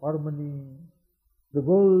imperishable harmony. The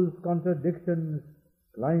world's contradictions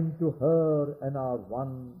climb to her and are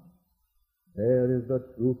one. There is the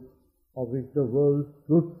truth of which the world's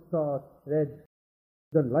truths are thread,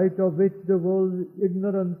 the light of which the world's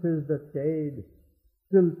ignorance is the shade.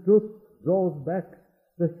 Till truth draws back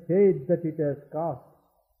the shade that it has cast,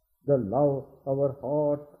 the love our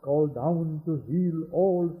hearts call down to heal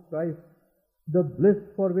all strife, the bliss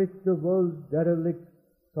for which the world's derelict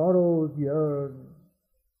sorrows yearn.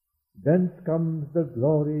 Thence comes the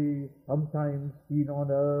glory sometimes seen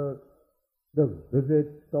on earth, the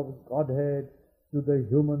visits of Godhead to the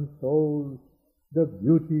human soul, the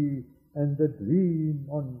beauty and the dream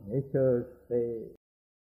on nature's face.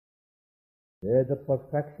 There the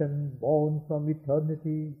perfection born from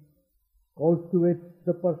eternity calls to it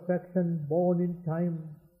the perfection born in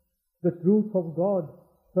time, the truth of God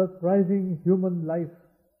surprising human life,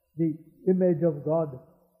 the image of God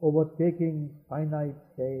overtaking finite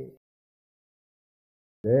shape.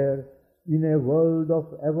 There, in a world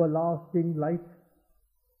of everlasting light,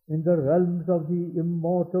 in the realms of the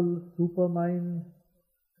immortal supermind,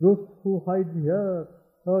 Truth who hides here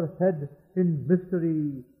her head in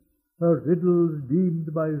mystery, her riddles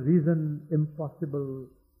deemed by reason impossible,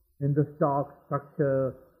 in the stark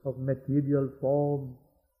structure of material form,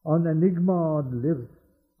 unenigmaed lives,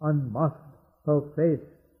 unmasked her face,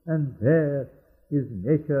 and there is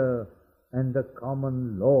nature and the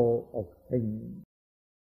common law of things.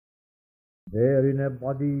 There in a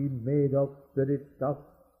body made of spirit stuff,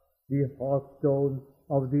 the hearthstone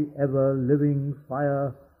of the ever-living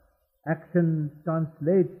fire, action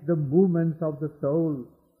translates the movements of the soul,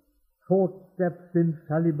 thought steps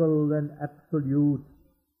infallible and absolute,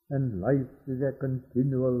 and life is a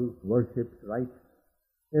continual worship's rite,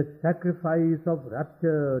 a sacrifice of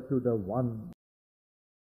rapture to the One.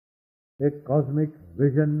 A cosmic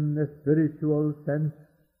vision, a spiritual sense,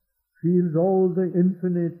 feels all the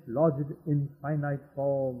infinite lodged in finite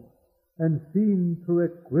form, and seen through a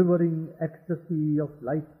quivering ecstasy of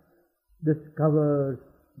light, discovers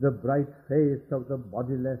the bright face of the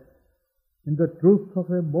bodiless. In the truth of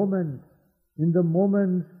a moment, in the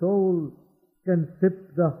moment soul can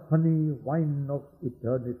sip the honey wine of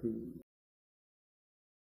eternity.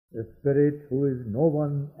 The Spirit who is no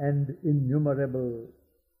one and innumerable,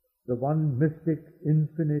 the one mystic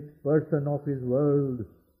infinite person of his world,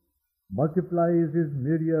 multiplies his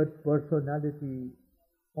myriad personality,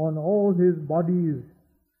 on all his bodies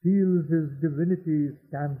feels his divinity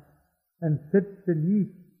stamped, and sits in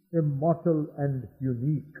each immortal and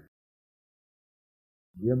unique.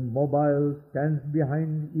 The immobile stands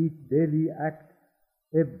behind each daily act,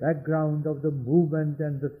 a background of the movement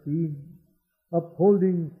and the scene,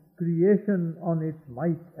 upholding creation on its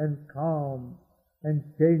might and calm, and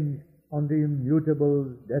change on the immutable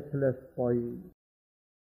deathless poise.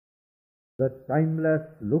 The timeless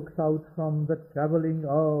looks out from the travelling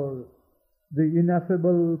hour, the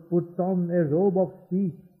ineffable puts on a robe of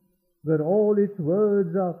speech, where all its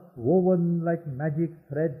words are woven like magic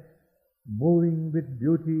threads, moving with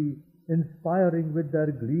beauty, inspiring with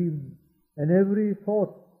their gleam, and every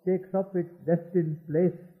thought takes up its destined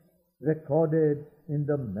place, recorded in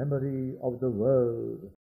the memory of the world.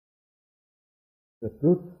 The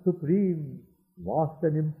truth supreme, vast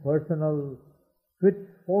and impersonal, fits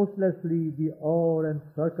faultlessly the hour and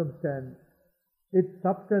circumstance, its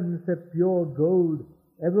substance a pure gold,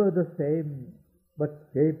 ever the same, but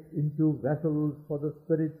shaped into vessels for the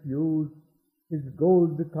Spirit's use, its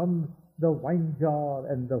gold becomes the wine jar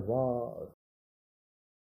and the vase.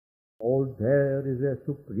 All there is a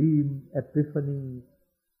supreme epiphany.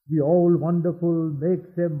 The all-wonderful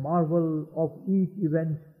makes a marvel of each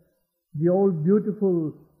event. The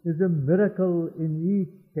all-beautiful is a miracle in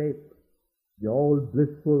each shape. The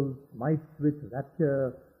all-blissful smites with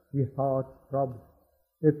rapture the heart throbs,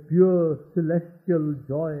 A pure celestial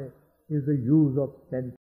joy is the use of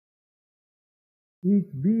sense. Each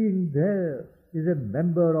being there is a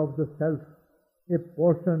member of the self, a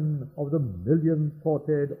portion of the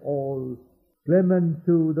million-thoughted all, clement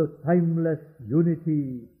to the timeless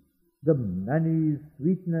unity, the many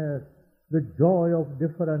sweetness, the joy of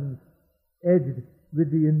difference, edged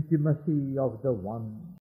with the intimacy of the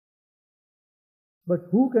one. But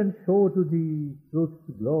who can show to thee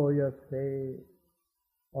truth's glorious face?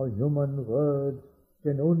 Or human words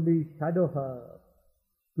can only shadow her.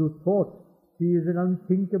 To thought she is an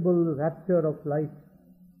unthinkable rapture of light,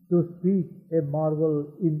 to speech a marvel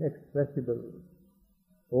inexpressible.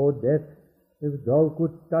 O death, if thou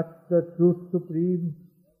couldst touch the truth supreme,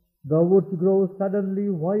 thou wouldst grow suddenly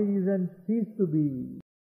wise and cease to be.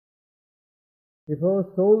 If our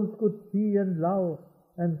souls could see and love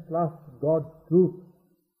and clasp God's truth,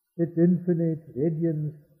 its infinite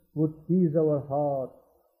radiance would seize our heart,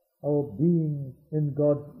 our being in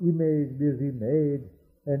God's image be remade,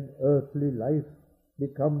 and earthly life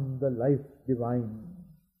become the life divine.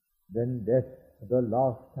 Then death the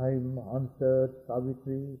last time answered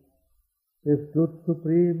Savitri, if truth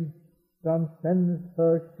supreme transcends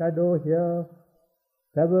her shadow here,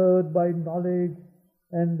 severed by knowledge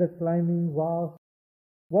and the climbing vast,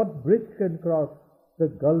 what bridge can cross the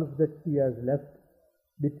gulf that she has left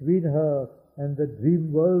between her and the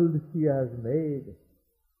dream world she has made?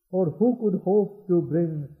 Or who could hope to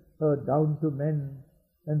bring her down to men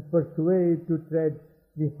and persuade to tread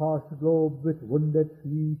the harsh globe with wounded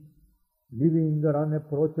feet, leaving her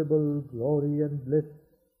unapproachable glory and bliss,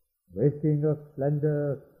 wasting her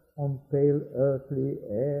splendor on pale earthly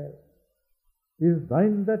air? Is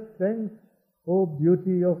thine that strength, O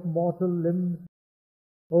beauty of mortal limbs,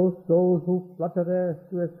 O soul who flutterest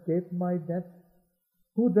to escape my death?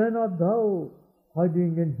 Who then art thou,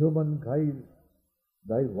 hiding in human guise?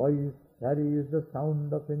 Thy voice carries the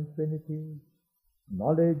sound of infinity.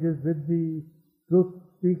 Knowledge is with thee, truth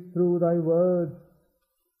speaks through thy words.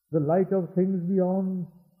 The light of things beyond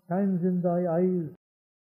shines in thy eyes.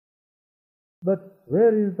 But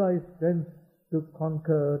where is thy strength to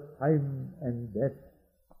conquer time and death?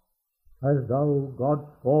 Hast thou God's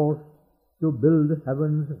force to build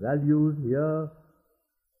heaven's values here?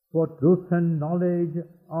 For truth and knowledge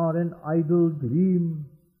are an idle gleam,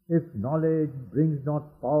 if knowledge brings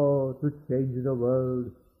not power to change the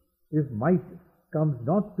world, if might comes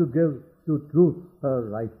not to give to truth her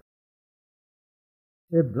right.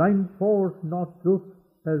 A blind force, not truth,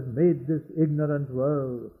 has made this ignorant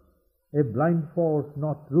world. A blind force,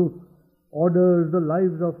 not truth, orders the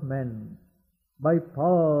lives of men. By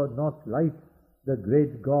power, not light, the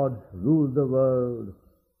great gods rule the world.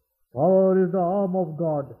 Power is the arm of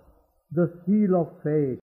God, the seal of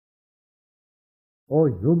fate. O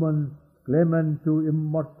human, clement to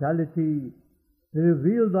immortality,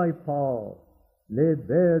 reveal thy power, lay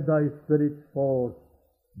bare thy spirit's force,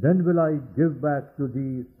 then will I give back to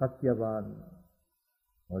thee Satyavan.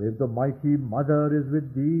 Or if the mighty Mother is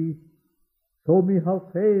with thee, show me her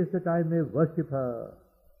face that I may worship her.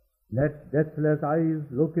 Let deathless eyes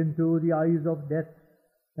look into the eyes of death,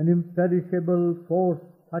 an imperishable force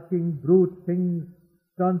touching brute things,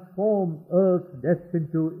 transform earth's death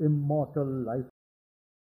into immortal life.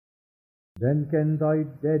 Then can thy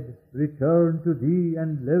dead return to thee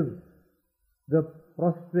and live. The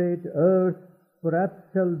prostrate earth perhaps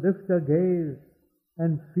shall lift her gaze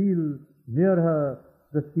and feel near her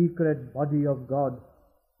the secret body of God,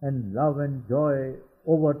 and love and joy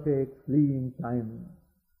overtake fleeing time.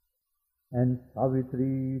 And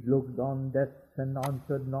Savitri looked on death and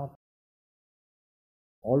answered not.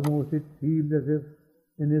 Almost it seemed as if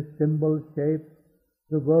in his symbol shape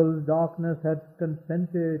the world's darkness had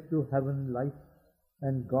consented to heaven light,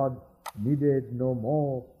 and God needed no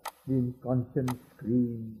more the inconscient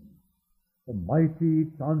scream. A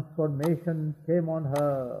mighty transformation came on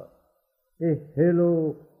her, a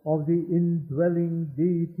halo of the indwelling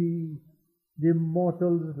deity, the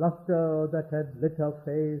immortal luster that had lit her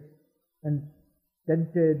face and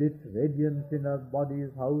tented its radiance in her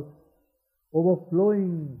body's house,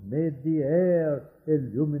 overflowing made the air a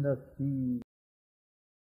luminous sea.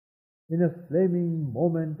 In a flaming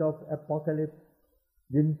moment of apocalypse,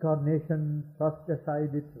 the incarnation thrust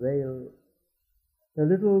aside its veil. A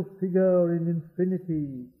little figure in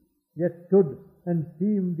infinity, yet stood and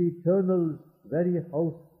seemed the eternal very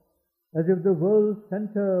house, as if the world's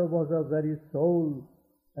center was her very soul,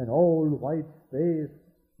 and all white space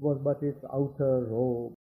was but its outer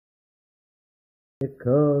robe. A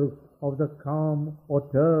curve of the calm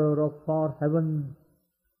hauteur of far heaven,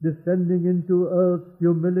 descending into earth's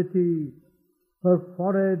humility, her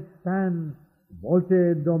forehead stands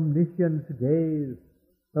Vaulted omniscience gaze,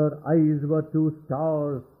 her eyes were two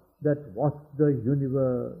stars that watched the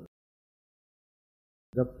universe.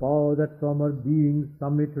 The power that from her being's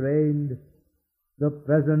summit reigned, the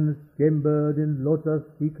presence chambered in lotus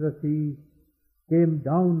secrecy, came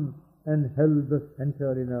down and held the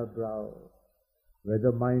center in her brow, where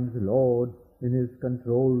the mind's lord in his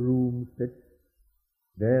control room sits.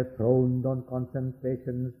 There throned on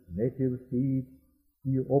contemplation's native seat,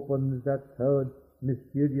 he opens that third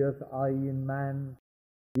mysterious eye in man,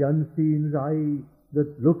 the unseen's eye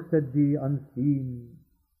that looks at the unseen,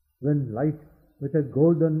 when light with a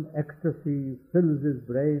golden ecstasy fills his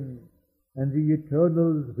brain, and the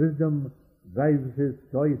Eternal's wisdom drives his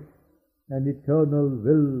choice, and eternal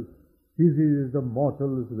will seizes the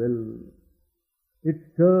mortal's will. It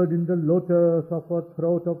stirred in the lotus of her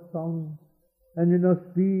throat of song, and in her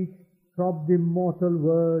speech throbbed the immortal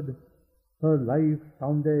word. Her life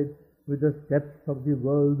sounded with the steps of the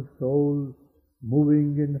world's soul,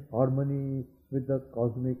 moving in harmony with the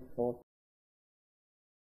cosmic thought.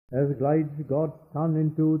 As glides God's Son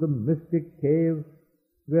into the mystic cave,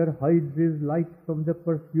 where hides his light from the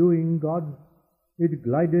pursuing gods, it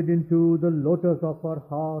glided into the lotus of her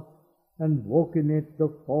heart, and woke in it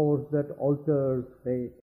the force that alters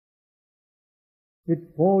fate.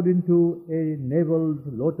 It poured into a navel's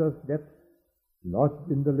lotus depths,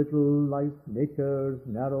 lodged in the little life nature's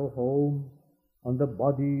narrow home. On the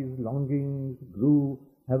body's longings grew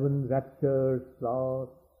heaven rapture's flower,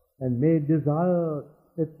 and made desire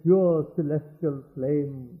a pure celestial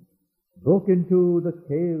flame. Broke into the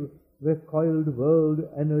cave where coiled world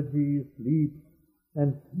energy sleeps,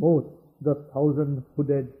 and smote the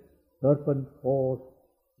thousand-hooded serpent force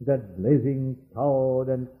that blazing towered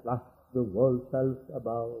and clasped the world self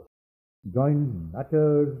above. Joined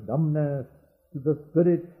matter's dumbness to the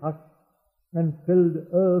spirit's hush, and filled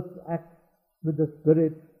earth's acts with the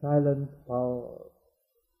spirit's silent power.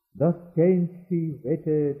 Thus changed she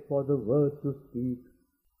waited for the word to speak.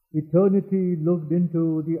 Eternity looked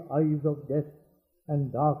into the eyes of death,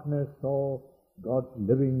 and darkness saw God's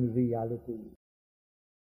living reality.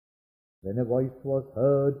 When a voice was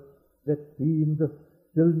heard that seemed the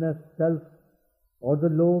stillness self, or the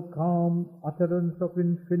low calm utterance of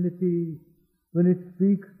infinity, when it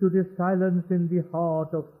speaks to the silence in the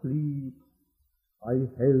heart of sleep, I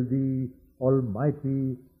hail thee,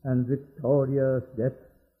 almighty and victorious death,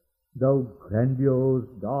 thou grandiose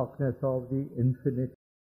darkness of the infinite.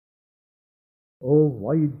 O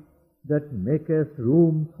void that makest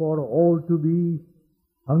room for all to be,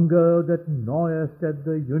 hunger that gnawest at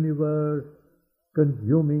the universe,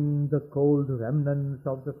 consuming the cold remnants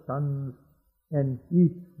of the suns, and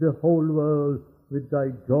eats the whole world with thy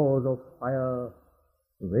jaws of fire,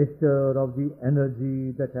 waster of the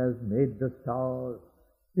energy that has made the stars,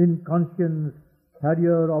 in conscience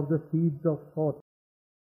carrier of the seeds of thought,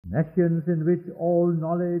 nations in which all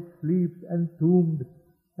knowledge sleeps entombed,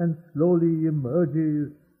 and slowly emerges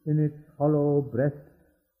in its hollow breast,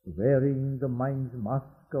 wearing the mind's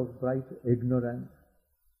mask of bright ignorance.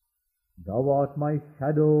 Thou art my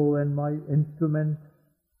shadow and my instrument.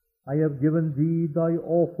 I have given thee thy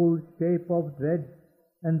awful shape of dread,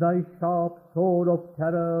 and thy sharp sword of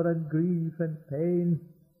terror and grief and pain,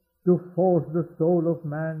 to force the soul of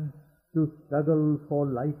man to struggle for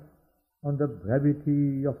life on the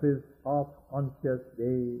brevity of his half-conscious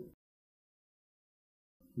day.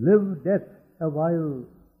 Live, death, a while,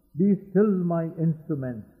 be still my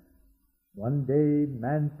instrument. One day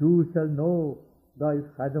man too shall know thy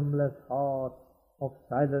fathomless heart of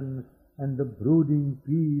silence, and the brooding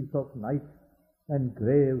peace of night, and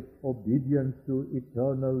grave obedience to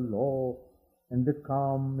eternal law, and the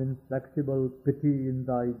calm inflexible pity in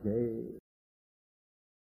thy day.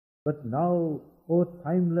 But now, O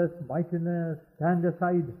timeless mightiness, stand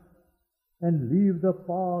aside, and leave the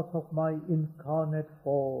path of my incarnate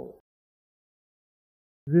fall.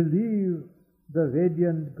 Relieve the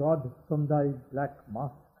radiant God from thy black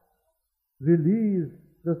mask. Release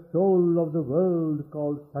the soul of the world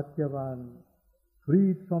called Satyavan,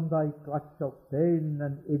 freed from thy clutch of pain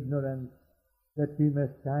and ignorance, that he may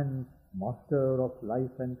stand master of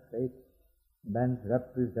life and fate, man's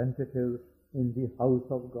representative in the house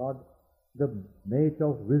of God, the mate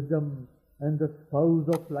of wisdom and the spouse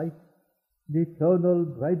of light, the eternal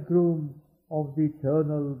bridegroom of the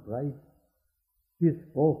eternal bride. He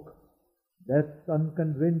spoke. Death,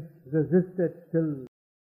 unconvinced, resisted still,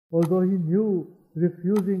 although he knew,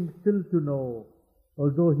 refusing still to know,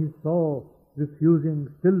 although he saw, refusing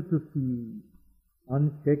still to see.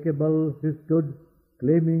 Unshakable he stood,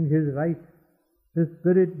 claiming his right. His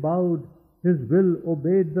spirit bowed, his will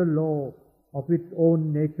obeyed the law of its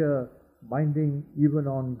own nature, binding even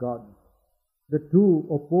on gods. The two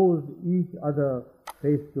opposed each other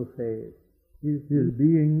face to face. His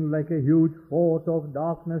being like a huge fort of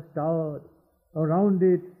darkness towered. Around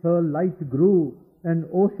it her light grew, an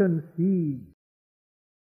ocean siege.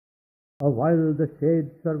 A while the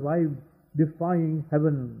shade survived, defying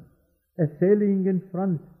heaven, assailing in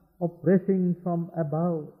front, oppressing from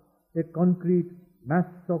above, a concrete mass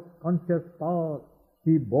of conscious power.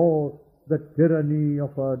 He bore the tyranny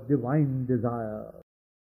of a divine desire.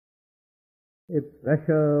 A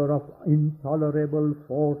pressure of intolerable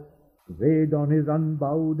force weighed on his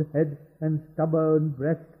unbowed head and stubborn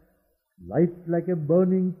breast. Light like a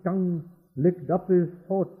burning tongue licked up his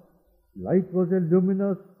thoughts. Light was a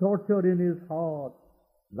luminous torture in his heart.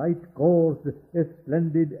 Light coursed a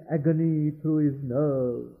splendid agony through his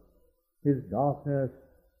nerves. His darkness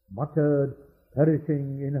muttered,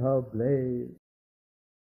 perishing in her blaze.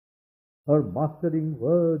 Her mastering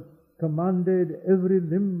words commanded every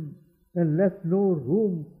limb and left no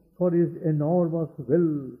room for his enormous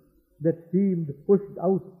will that seemed pushed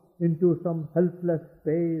out into some helpless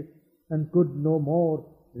space and could no more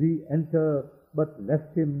re-enter but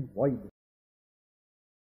left him void.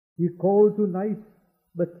 He called to night,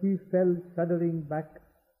 but he fell shuddering back.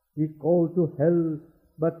 He called to hell,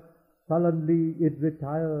 but sullenly it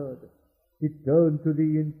retired. He turned to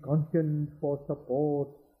the inconscient for support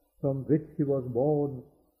from which he was born,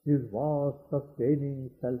 his vast sustaining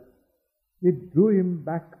self. It drew him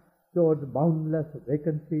back towards boundless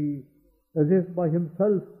vacancy, as if by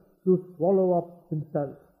himself to swallow up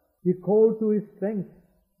himself. He called to his strength,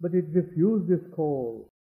 but it refused his call.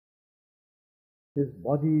 His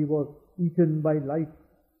body was eaten by light,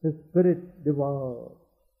 his spirit devoured.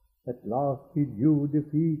 At last he knew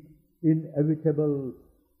defeat inevitable,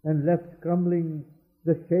 and left crumbling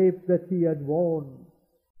the shape that he had worn,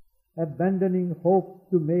 abandoning hope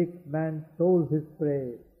to make man's soul his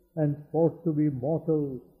prey, and forced to be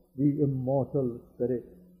mortal, the immortal spirit.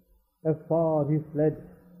 Afar he fled,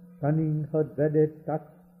 shunning her dreaded touch,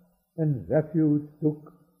 and refuge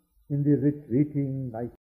took in the retreating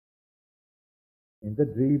night. In the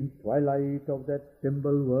dream twilight of that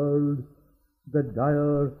symbol world, the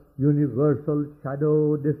dire universal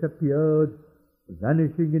shadow disappeared,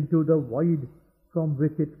 vanishing into the void from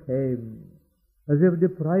which it came. As if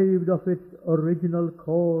deprived of its original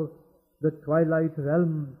course, the twilight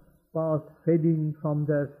realms passed fading from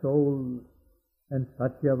their souls, and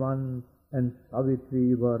Satyavan and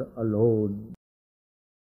Savitri were alone.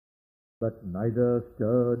 But neither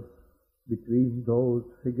stirred. Between those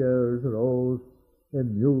figures rose a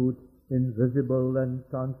mute, invisible and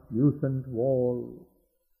translucent wall.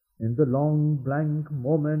 In the long blank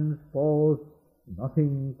moment's pause,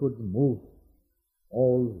 nothing could move.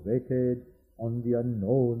 All waited on the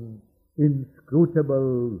unknown,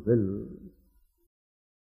 inscrutable will.